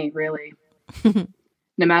 That's me, really.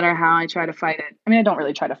 No matter how I try to fight it. I mean, I don't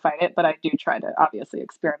really try to fight it, but I do try to obviously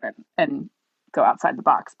experiment and go outside the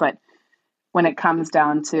box. But when it comes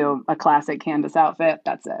down to a classic Candace outfit,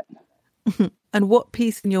 that's it. And what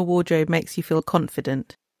piece in your wardrobe makes you feel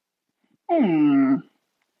confident?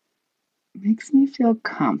 Makes me feel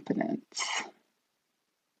confident.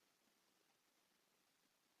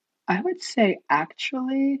 I would say,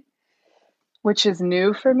 actually, which is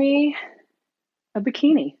new for me, a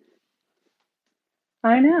bikini.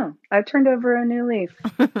 I know. I've turned over a new leaf.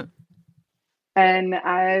 And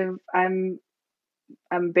I'm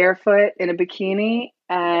barefoot in a bikini,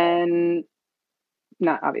 and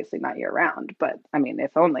obviously not year round, but I mean,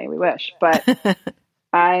 if only we wish. But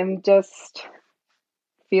I'm just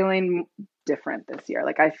feeling different this year.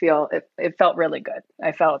 Like, I feel it felt really good.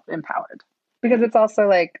 I felt empowered, because it's also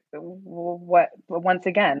like, once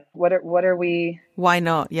again, what are we? Why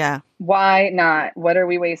not? Yeah. Why not? What are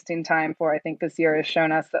we wasting time for? I think this year has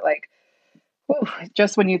shown us that, like,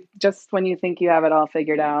 just when you think you have it all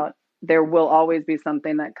figured out, there will always be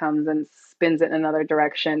something that comes and spins it in another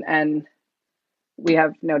direction, and we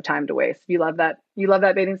have no time to waste. You love that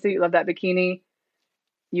bathing suit, you love that bikini,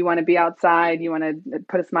 you want to be outside, you want to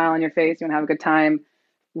put a smile on your face, you want to have a good time.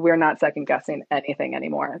 We're not second guessing anything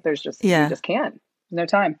anymore. We just can't. There's no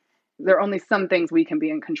time. There are only some things we can be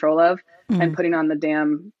in control of, and putting on the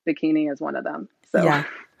damn bikini is one of them. So yeah.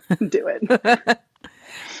 Do it.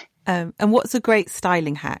 And what's a great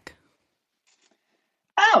styling hack?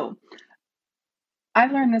 Oh,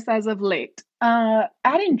 I've learned this as of late.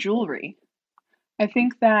 Adding jewelry. I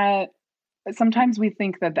think that sometimes we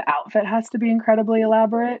think that the outfit has to be incredibly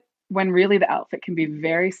elaborate, when really the outfit can be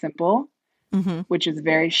very simple, which is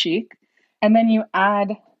very chic. And then you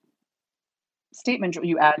add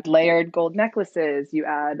you add layered gold necklaces, you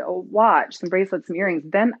add a watch, some bracelets, some earrings.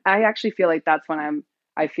 Then I actually feel like that's when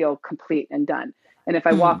I feel complete and done. And if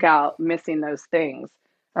I walk out missing those things,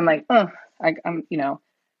 I'm like, I'm,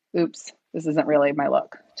 oops, this isn't really my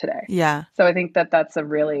look today. Yeah. So I think that that's a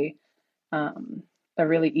really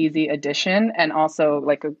easy addition, and also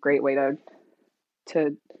like a great way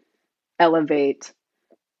to elevate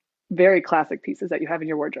very classic pieces that you have in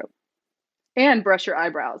your wardrobe. And brush your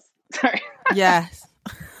eyebrows. Sorry. Yes.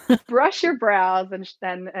 Brush your brows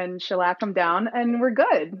and shellac them down, and we're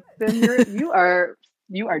good. Then you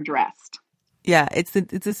are dressed. Yeah, it's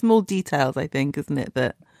the small details, I think, isn't it,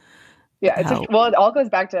 that help. Well, it all goes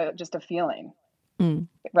back to just a feeling,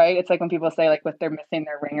 right? It's like when people say like, if they're missing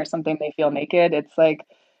their ring or something, they feel naked. It's like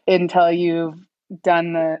until you've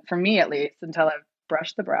done for me at least, until I've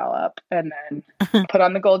brushed the brow up and then put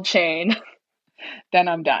on the gold chain, then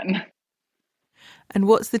I'm done. And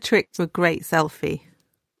what's the trick to a great selfie?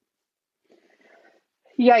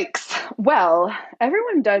 Yikes. Well,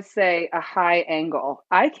 everyone does say a high angle.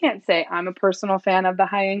 I can't say I'm a personal fan of the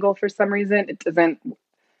high angle for some reason. It doesn't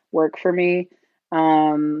work for me.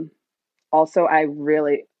 Also, I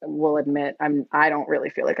really will admit I don't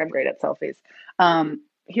really feel like I'm great at selfies.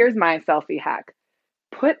 Here's my selfie hack.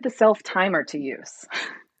 Put the self timer to use.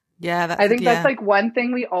 Yeah, that's like one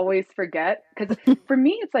thing we always forget, because for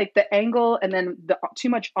me it's like the angle and then too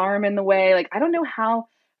much arm in the way. Like I don't know how.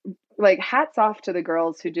 Like hats off to the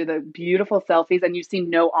girls who do the beautiful selfies and you see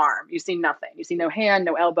no arm, you see nothing, you see no hand,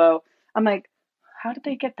 no elbow. I'm like, how did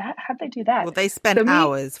they get that? How did they do that? Well, they spent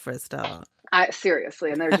hours for a start. Seriously,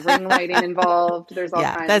 and there's ring lighting involved. There's all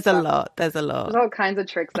kinds. There's a lot. There's all kinds of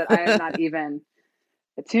tricks that I am not even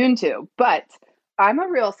attuned to. But I'm a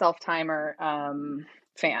real self timer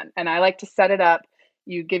fan, and I like to set it up.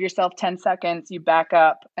 You give yourself 10 seconds, you back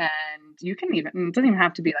up, and you can it doesn't even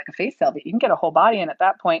have to be like a face selfie. You can get a whole body in at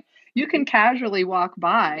that point. You can casually walk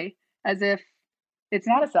by as if it's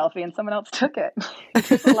not a selfie and someone else took it.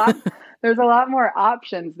 There's a lot more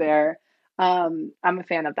options there. I'm a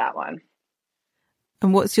fan of that one.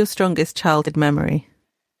 And what's your strongest childhood memory?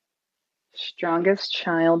 Strongest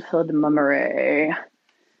childhood memory.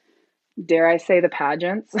 Dare I say the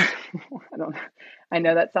pageants? I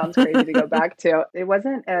know that sounds crazy to go back to. It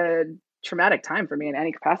wasn't a traumatic time for me in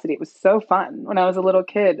any capacity. It was so fun. When I was a little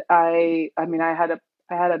kid, I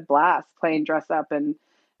had a blast playing dress up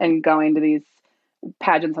and going to these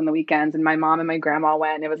pageants on the weekends. And my mom and my grandma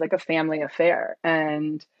went. It was like a family affair.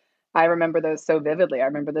 And I remember those so vividly. I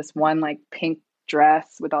remember this one like pink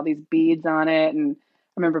dress with all these beads on it. And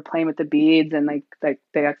I remember playing with the beads and like they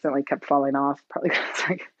accidentally kept falling off, probably because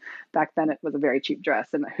like back then it was a very cheap dress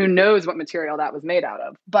and who knows what material that was made out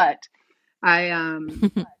of. But I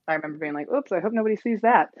remember being like, oops, I hope nobody sees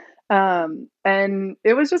that. And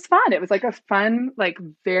it was just fun. It was like a fun, like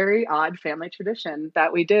very odd family tradition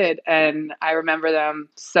that we did. And I remember them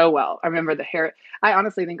so well. I remember the hair. I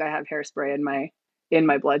honestly think I have hairspray in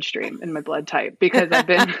my bloodstream, in my blood type, because I've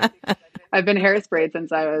been hairsprayed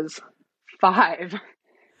since I was 5.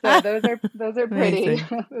 So those are pretty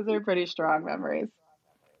those are pretty strong memories.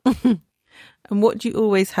 And what do you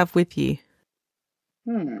always have with you?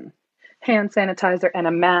 Hand sanitizer and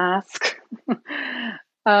a mask.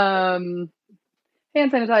 Hand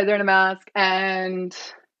sanitizer and a mask and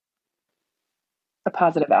a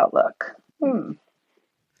positive outlook. And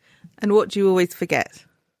what do you always forget?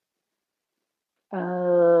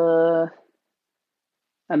 A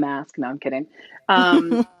mask. No, I'm kidding.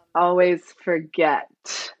 Always forget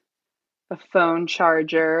a phone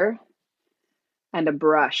charger and a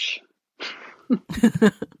brush.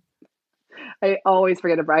 I always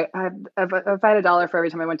forget a brush. If I had $1 for every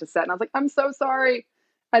time I went to set, and I was like, I'm so sorry.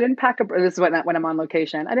 I didn't pack this is when I'm on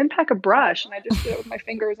location. I didn't pack a brush, and I just did it with my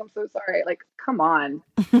fingers. I'm so sorry. Like, come on.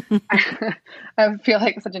 I feel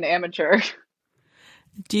like such an amateur.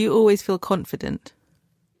 Do you always feel confident?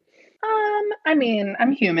 I mean,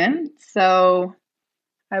 I'm human, so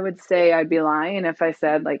I would say I'd be lying if I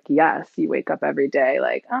said like, yes, you wake up every day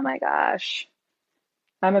like, oh my gosh,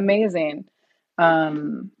 I'm amazing.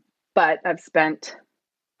 But I've spent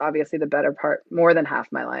obviously the better part, more than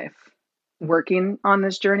half my life working on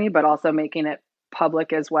this journey, but also making it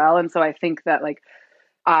public as well. And so I think that like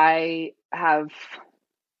I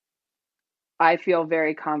feel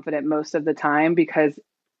very confident most of the time because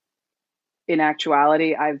in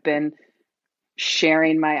actuality, I've been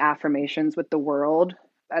sharing my affirmations with the world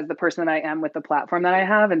as the person that I am with the platform that I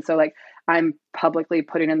have. And so like I'm publicly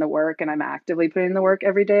putting in the work and I'm actively putting in the work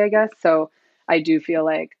every day, I guess. So I do feel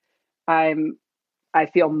like I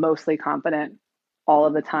feel mostly confident all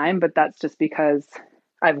of the time, but that's just because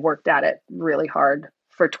I've worked at it really hard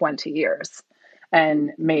for 20 years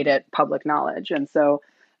and made it public knowledge. And so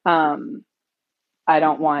I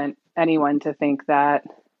don't want anyone to think that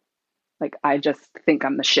like I just think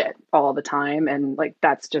I'm the shit all the time. And like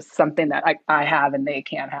that's just something that I have and they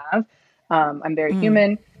can't have. I'm very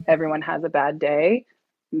human. Everyone has a bad day.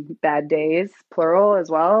 bad days, plural as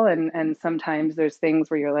well. And sometimes there's things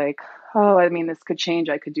where you're like, oh, I mean, this could change.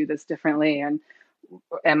 I could do this differently. And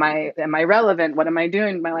am I relevant? What am I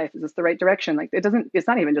doing in my life? Is this the right direction? Like it's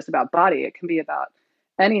not even just about body. It can be about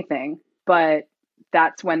anything. But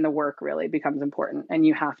that's when the work really becomes important. And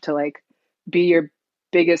you have to like be your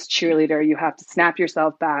biggest cheerleader. You have to snap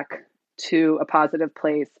yourself back to a positive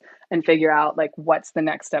place and figure out like what's the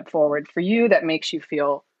next step forward for you that makes you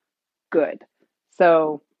feel good.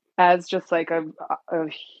 So as just like a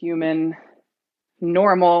human,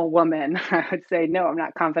 normal woman, I would say, no, I'm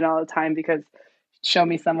not confident all the time, because show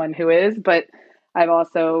me someone who is. But I've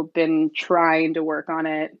also been trying to work on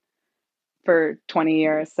it for 20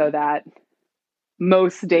 years so that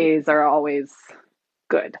most days are always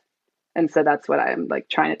good. And so that's what I'm like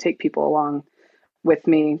trying to take people along with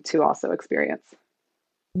me to also experience.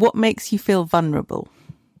 What makes you feel vulnerable?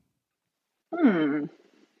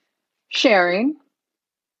 Sharing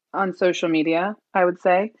on social media, I would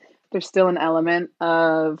say. There's still an element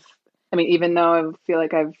of, I mean, even though I feel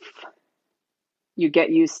like you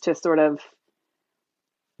get used to sort of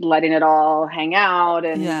letting it all hang out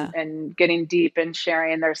and getting deep and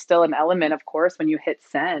sharing, there's still an element, of course, when you hit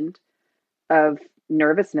send, of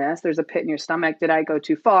nervousness. There's a pit in your stomach. Did I go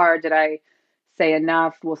too far? Did I say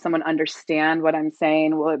enough? Will someone understand what I'm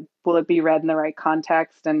saying? Will it be read in the right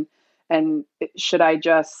context? And should I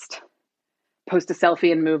just post a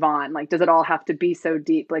selfie and move on? Like, does it all have to be so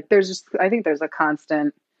deep? Like, I think there's a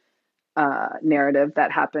constant narrative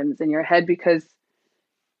that happens in your head because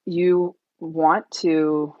you want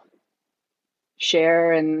to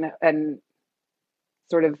share and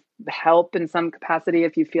sort of help in some capacity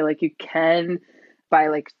if you feel like you can, by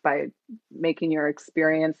making your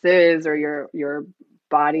experiences or your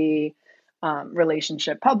body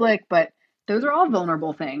relationship public. But those are all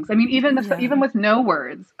vulnerable things. I mean, even with no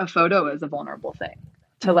words, a photo is a vulnerable thing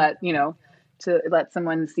to let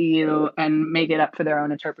someone see you and make it up for their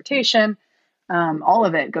own interpretation. All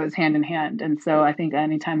of it goes hand in hand. And so I think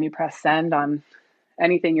anytime you press send on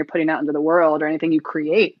anything you're putting out into the world or anything you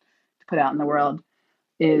create to put out in the world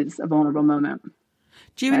is a vulnerable moment.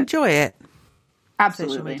 Do you enjoy it?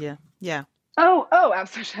 Absolutely. Social media. Yeah. Oh,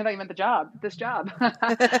 absolutely. I thought you meant this job.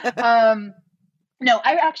 No,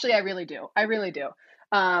 I really do. I really do.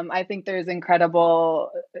 I think there's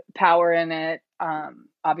incredible power in it.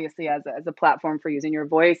 Obviously as a platform for using your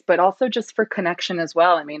voice, but also just for connection as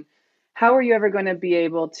well. I mean, how are you ever going to be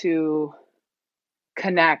able to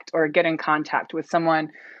connect or get in contact with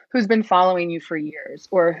someone who's been following you for years,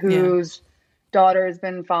 or whose daughter has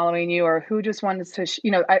been following you, or who just wanted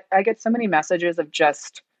to, I get so many messages of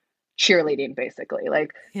just cheerleading, basically.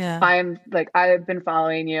 Like, I've been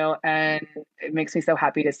following you and it makes me so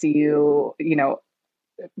happy to see you,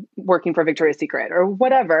 working for Victoria's Secret or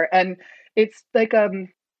whatever. And it's like,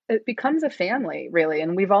 it becomes a family, really.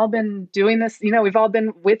 And we've all been doing this, we've all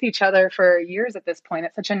been with each other for years at this point.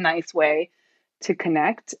 It's such a nice way to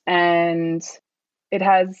connect. And it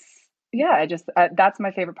has, that's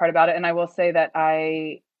my favorite part about it. And I will say that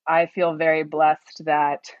I feel very blessed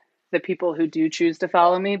that the people who do choose to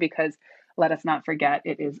follow me, because let us not forget,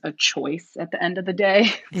 it is a choice at the end of the day.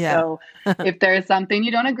 Yeah. So if there's something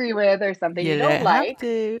you don't agree with or something you don't like,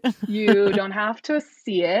 you don't have to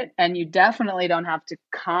see it, and you definitely don't have to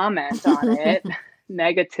comment on it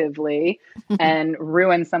negatively and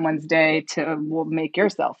ruin someone's day will make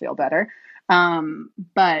yourself feel better.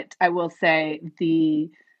 But I will say the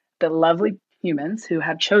lovely humans who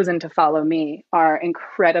have chosen to follow me are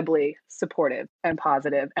incredibly supportive and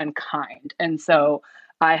positive and kind. And so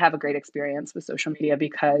I have a great experience with social media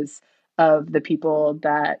because of the people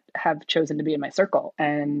that have chosen to be in my circle,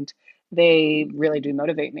 and they really do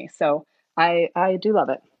motivate me. So I do love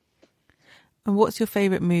it. And what's your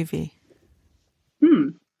favorite movie?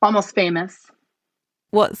 Almost Famous.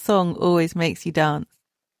 What song always makes you dance?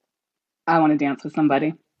 I Want to Dance with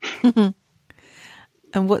Somebody.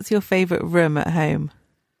 And what's your favorite room at home?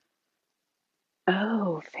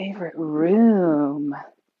 Oh, favorite room.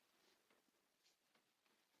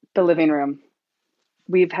 The living room.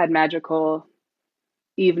 We've had magical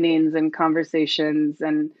evenings and conversations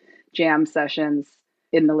and jam sessions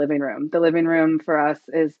in the living room. The living room for us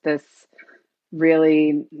is this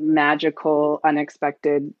really magical,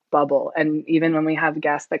 unexpected bubble. And even when we have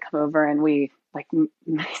guests that come over and we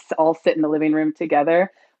all sit in the living room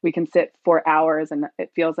together, we can sit for hours and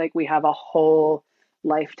it feels like we have a whole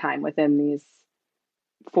lifetime within these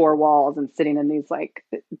four walls and sitting in these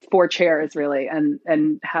four chairs, really,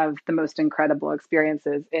 and have the most incredible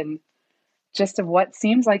experiences in just of what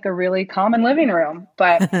seems like a really common living room,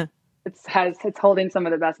 but it's holding some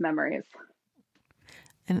of the best memories.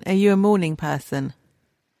 And are you a morning person?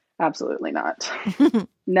 Absolutely not.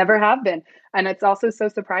 Never have been. And it's also so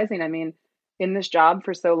surprising. I mean, in this job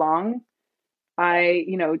for so long,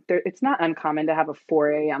 it's not uncommon to have a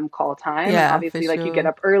 4 a.m. call time. And Yeah, for obviously, like you get sure.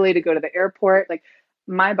 up early to go to the airport. Like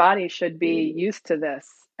my body should be used to this.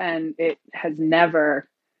 And it has never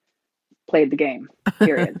played the game,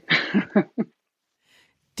 period.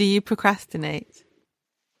 Do you procrastinate?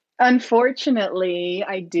 Unfortunately,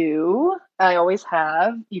 I do. I always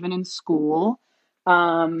have, even in school.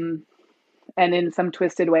 Um, and in some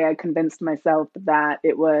twisted way, I convinced myself that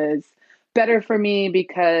it was better for me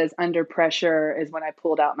because under pressure is when I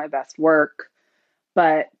pulled out my best work.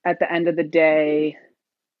 But at the end of the day,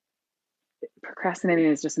 procrastinating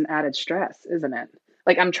is just an added stress, isn't it?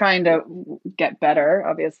 Like I'm trying to get better.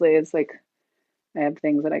 Obviously, it's like I have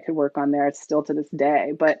things that I could work on there still to this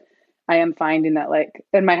day, but I am finding that like,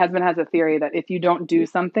 and my husband has a theory that if you don't do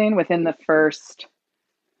something within the first,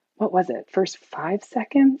 what was it, first 5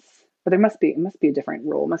 seconds? But it must be a different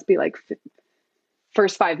rule. It must be like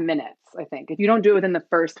first 5 minutes, I think. If you don't do it within the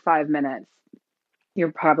first 5 minutes,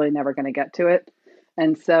 you're probably never going to get to it.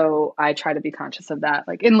 And so I try to be conscious of that,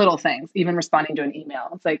 like in little things, even responding to an email.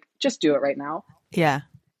 It's like, just do it right now. Yeah.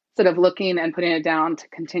 Instead of looking and putting it down to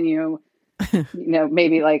continue,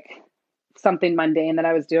 maybe like something mundane that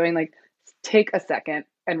I was doing, like take a second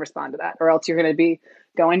and respond to that, or else you're going to be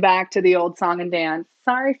going back to the old song and dance.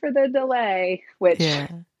 Sorry for the delay, which Yeah.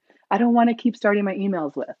 I don't want to keep starting my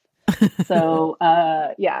emails with. So,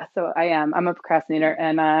 so I'm a procrastinator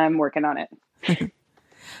and I'm working on it.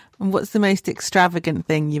 And what's the most extravagant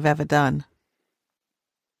thing you've ever done?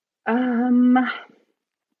 I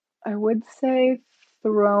would say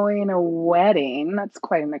throwing a wedding. That's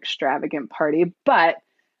quite an extravagant party, but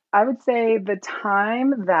I would say the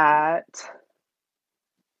time that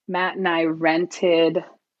Matt and I rented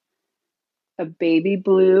a baby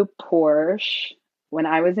blue Porsche when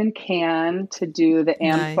I was in Cannes to do the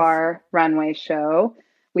Nice. Amphar runway show.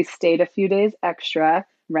 We stayed a few days extra,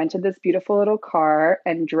 rented this beautiful little car,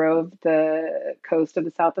 and drove the coast of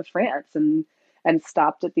the south of France and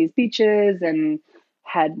stopped at these beaches and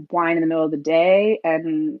had wine in the middle of the day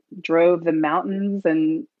and drove the mountains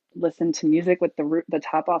and listened to music with the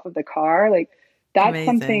top off of the car. Like that's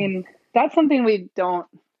Amazing. something that's something we don't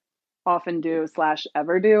often do slash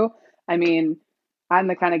ever do. I mean, I'm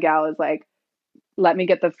the kind of gal is like, let me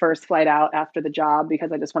get the first flight out after the job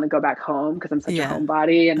because I just want to go back home because I'm such a Yeah.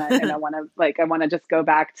 homebody and I want to just go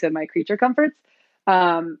back to my creature comforts.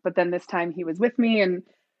 But then this time he was with me and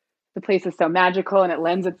the place is so magical and it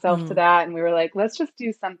lends itself to Mm. that. And we were like, let's just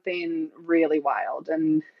do something really wild.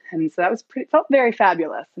 And so that was felt very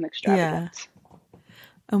fabulous and Yeah. extravagant.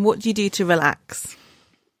 And what do you do to relax?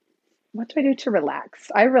 What do I do to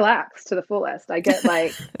relax? I relax to the fullest. I get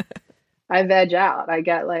like, I veg out. I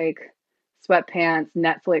get like sweatpants,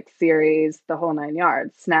 Netflix series, the whole 9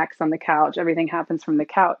 yards, snacks on the couch. Everything happens from the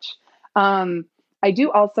couch. I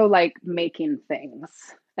do also like making things.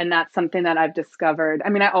 And that's something that I've discovered. I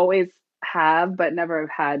mean, I always have, but never have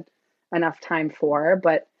had enough time for.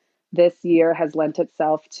 But this year has lent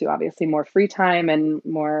itself to obviously more free time and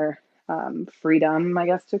more freedom, I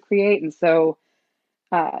guess, to create. And so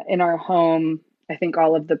in our home, I think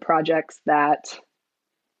all of the projects that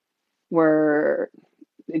were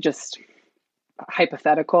just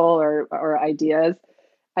hypothetical or ideas,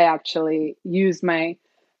 I actually used my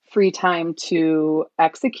free time to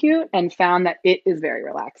execute and found that it is very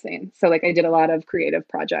relaxing. So like I did a lot of creative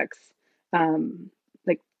projects,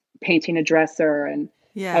 like painting a dresser, and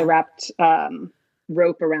I Yeah. wrapped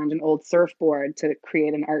rope around an old surfboard to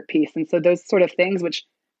create an art piece. And so those sort of things, which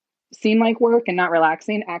seem like work and not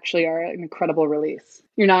relaxing, actually are an incredible release.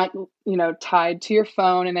 You're not, tied to your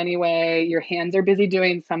phone in any way. Your hands are busy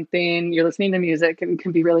doing something. You're listening to music and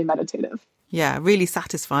can be really meditative. Yeah. Really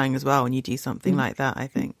satisfying as well when you do something like that, I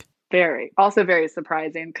think. Very, also very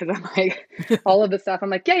surprising because I'm like, all of the stuff, I'm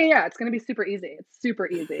like, yeah, it's going to be super easy. It's super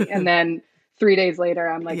easy. And then 3 days later,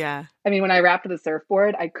 I'm like, Yeah. I mean, when I wrapped the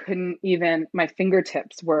surfboard, I couldn't even, my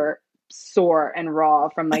fingertips were sore and raw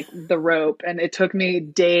from like the rope. And it took me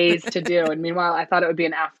days to do. And meanwhile, I thought it would be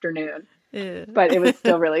an afternoon, Yeah. but it was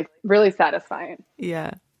still really, really satisfying.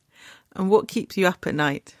 Yeah. And what keeps you up at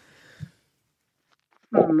night?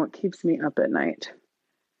 What keeps me up at night?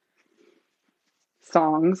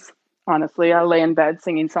 Songs. Honestly, I lay in bed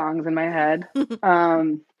singing songs in my head.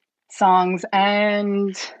 Songs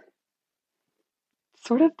and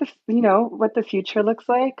sort of what the future looks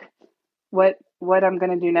like, what I'm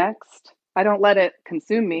going to do next. I don't let it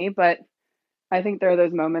consume me, but I think there are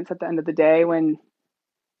those moments at the end of the day when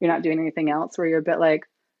you're not doing anything else where you're a bit like,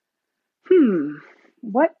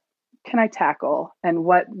 what can I tackle and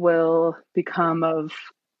what will become of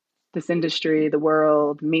this industry, the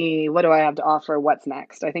world, me, what do I have to offer? What's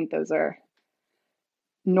next? I think those are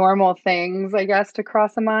normal things, I guess, to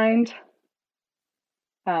cross a mind.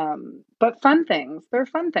 But fun things. They're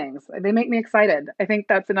fun things. They make me excited. I think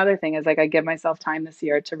that's another thing is like I give myself time this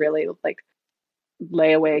year to really like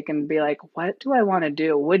lay awake and be like, what do I want to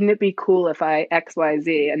do? Wouldn't it be cool if I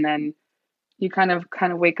XYZ? And then you kind of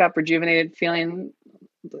wake up rejuvenated, feeling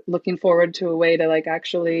looking forward to a way to like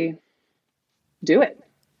actually do it.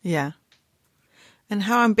 Yeah. And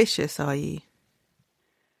how ambitious are you?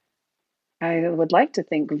 I would like to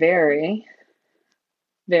think very,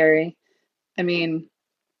 very. I mean,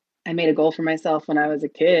 I made a goal for myself when I was a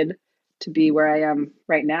kid to be where I am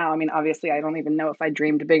right now. I mean, obviously, I don't even know if I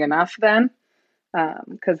dreamed big enough then,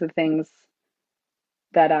 because the things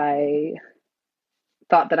that I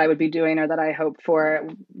thought that I would be doing or that I hoped for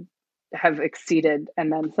have exceeded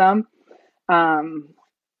and then some.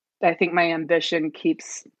 I think my ambition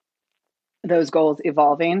keeps those goals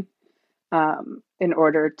evolving in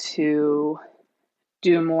order to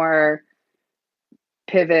do more,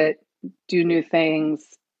 pivot, do new things,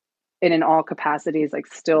 and in all capacities, like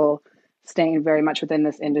still staying very much within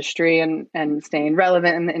this industry and staying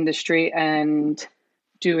relevant in the industry and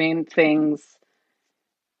doing things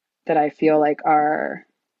that I feel like are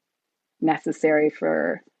necessary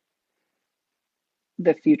for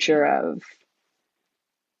the future of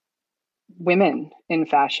women in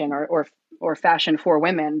fashion or fashion for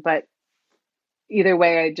women. But either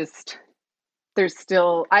way, I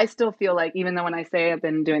still feel like, even though when I say I've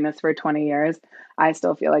been doing this for 20 years, I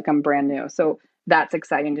still feel like I'm brand new. So that's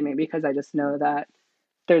exciting to me because I just know that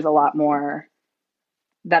there's a lot more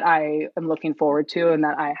that I am looking forward to and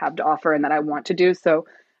that I have to offer and that I want to do. So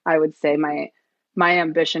I would say my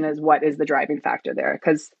ambition is what is the driving factor there,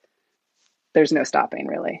 because there's no stopping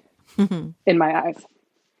really in my eyes.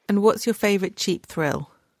 And what's your favorite cheap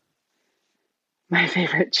thrill? My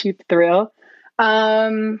favorite cheap thrill?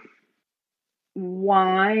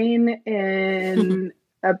 Wine in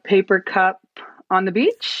a paper cup on the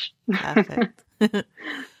beach. Perfect.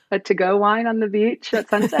 A to-go wine on the beach at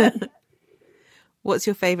sunset. What's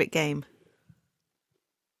your favorite game?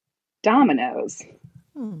 Dominoes.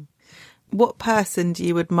 What person do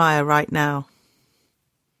you admire right now?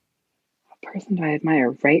 What person do I admire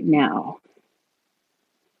right now?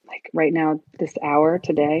 Like right now, this hour,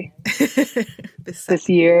 today? This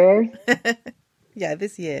year? Yeah,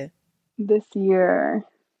 this year. This year.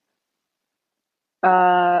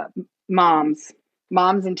 Moms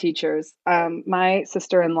and teachers. My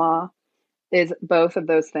sister-in-law is both of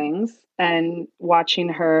those things, and watching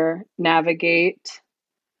her navigate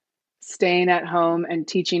staying at home and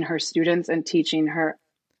teaching her students and teaching her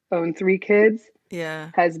own 3 kids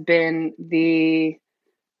has been the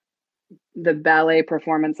ballet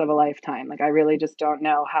performance of a lifetime. Like I really just don't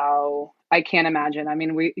know how. I can't imagine. I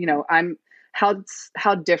mean, I'm how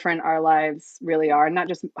different our lives really are, not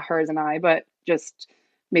just hers and I, but just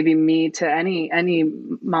maybe me to any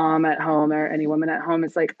mom at home or any woman at home.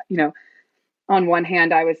 It's like, on one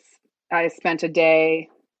hand, I spent a day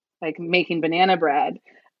like making banana bread,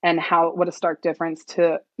 and what a stark difference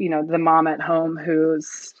to, the mom at home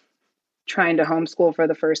who's trying to homeschool for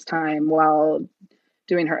the first time while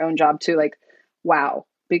doing her own job too. Like, wow,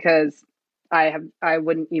 because I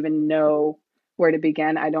wouldn't even know where to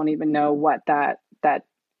begin. I don't even know what that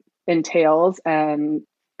entails. And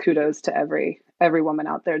kudos to every woman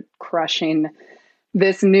out there crushing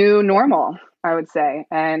this new normal, I would say.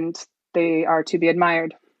 And they are to be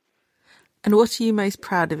admired. And what are you most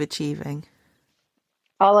proud of achieving?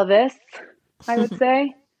 All of this, I would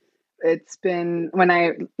say. It's been, when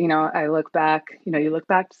I look back, you look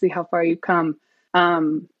back to see how far you've come. I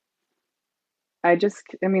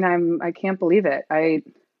can't believe it.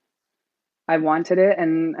 I wanted it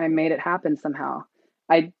and I made it happen somehow.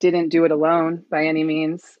 I didn't do it alone by any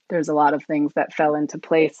means. There's a lot of things that fell into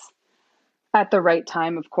place at the right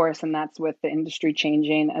time, of course, and that's with the industry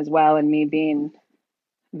changing as well and me being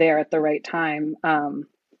there at the right time.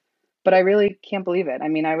 But I really can't believe it. I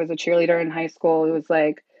mean, I was a cheerleader in high school. It was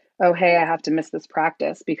like, oh, hey, I have to miss this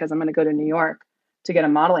practice because I'm going to go to New York to get a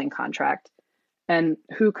modeling contract. And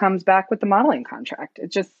who comes back with the modeling contract?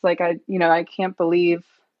 It's just like, I can't believe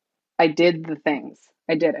I did the things.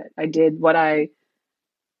 I did it. I did what I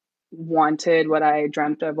wanted, what I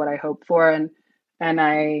dreamt of, what I hoped for. And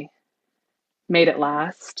I made it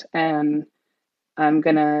last. And I'm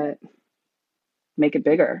going to make it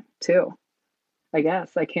bigger too. I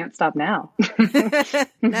guess I can't stop now.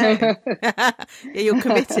 No. Yeah, you're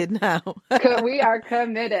committed now. We are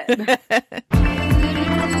committed.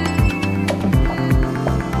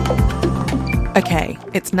 Okay,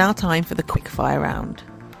 it's now time for the quickfire round.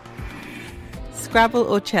 Scrabble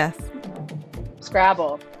or chess?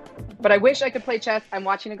 Scrabble. But I wish I could play chess. I'm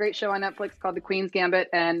watching a great show on Netflix called The Queen's Gambit,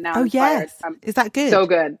 and now I'm inspired. Yes. Is that good? So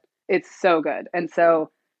good. It's so good. And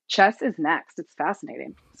so chess is next. It's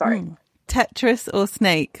fascinating. Sorry. Tetris or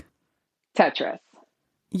Snake? Tetris.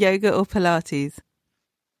 Yoga or Pilates?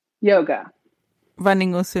 Yoga.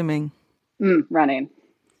 Running or swimming? Running.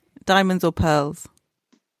 Diamonds or pearls?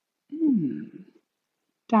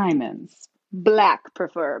 Diamonds. Black,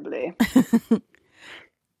 preferably.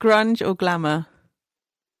 Grunge or glamour?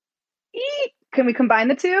 Can we combine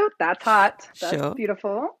the two? That's hot. That's sure.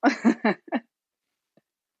 Beautiful.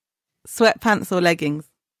 Sweatpants or leggings?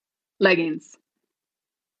 Leggings.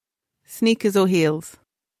 Sneakers or heels?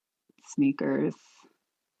 Sneakers.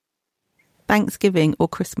 Thanksgiving or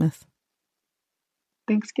Christmas?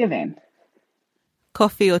 Thanksgiving.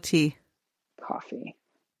 Coffee or tea? Coffee.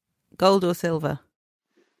 Gold or silver?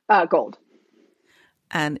 Gold.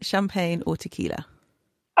 And champagne or tequila?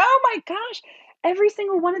 Oh my gosh. Every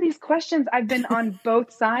single one of these questions I've been on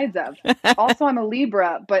both sides of. Also, I'm a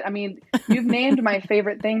Libra, but I mean, you've named my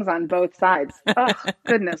favorite things on both sides. Oh,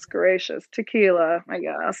 goodness gracious. Tequila, I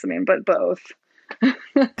guess. I mean, but both.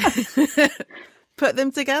 Put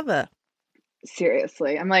them together.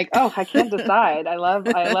 Seriously. I'm like, oh, I can't decide. I love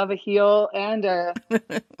a heel and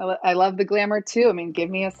I love the glamour too. I mean, give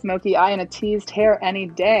me a smoky eye and a teased hair any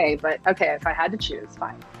day. But okay, if I had to choose,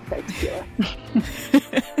 fine. Okay, tequila.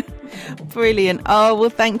 Brilliant. Oh, well,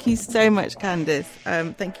 thank you so much, Candice.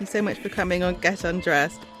 Thank you so much for coming on Get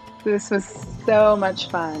Undressed. This was so much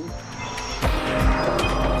fun.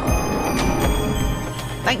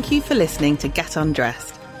 Thank you for listening to Get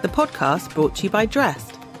Undressed, the podcast brought to you by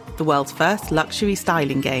Dressed, the world's first luxury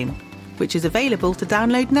styling game, which is available to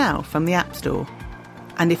download now from the App Store.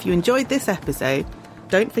 And if you enjoyed this episode,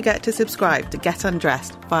 don't forget to subscribe to Get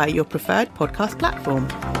Undressed via your preferred podcast platform.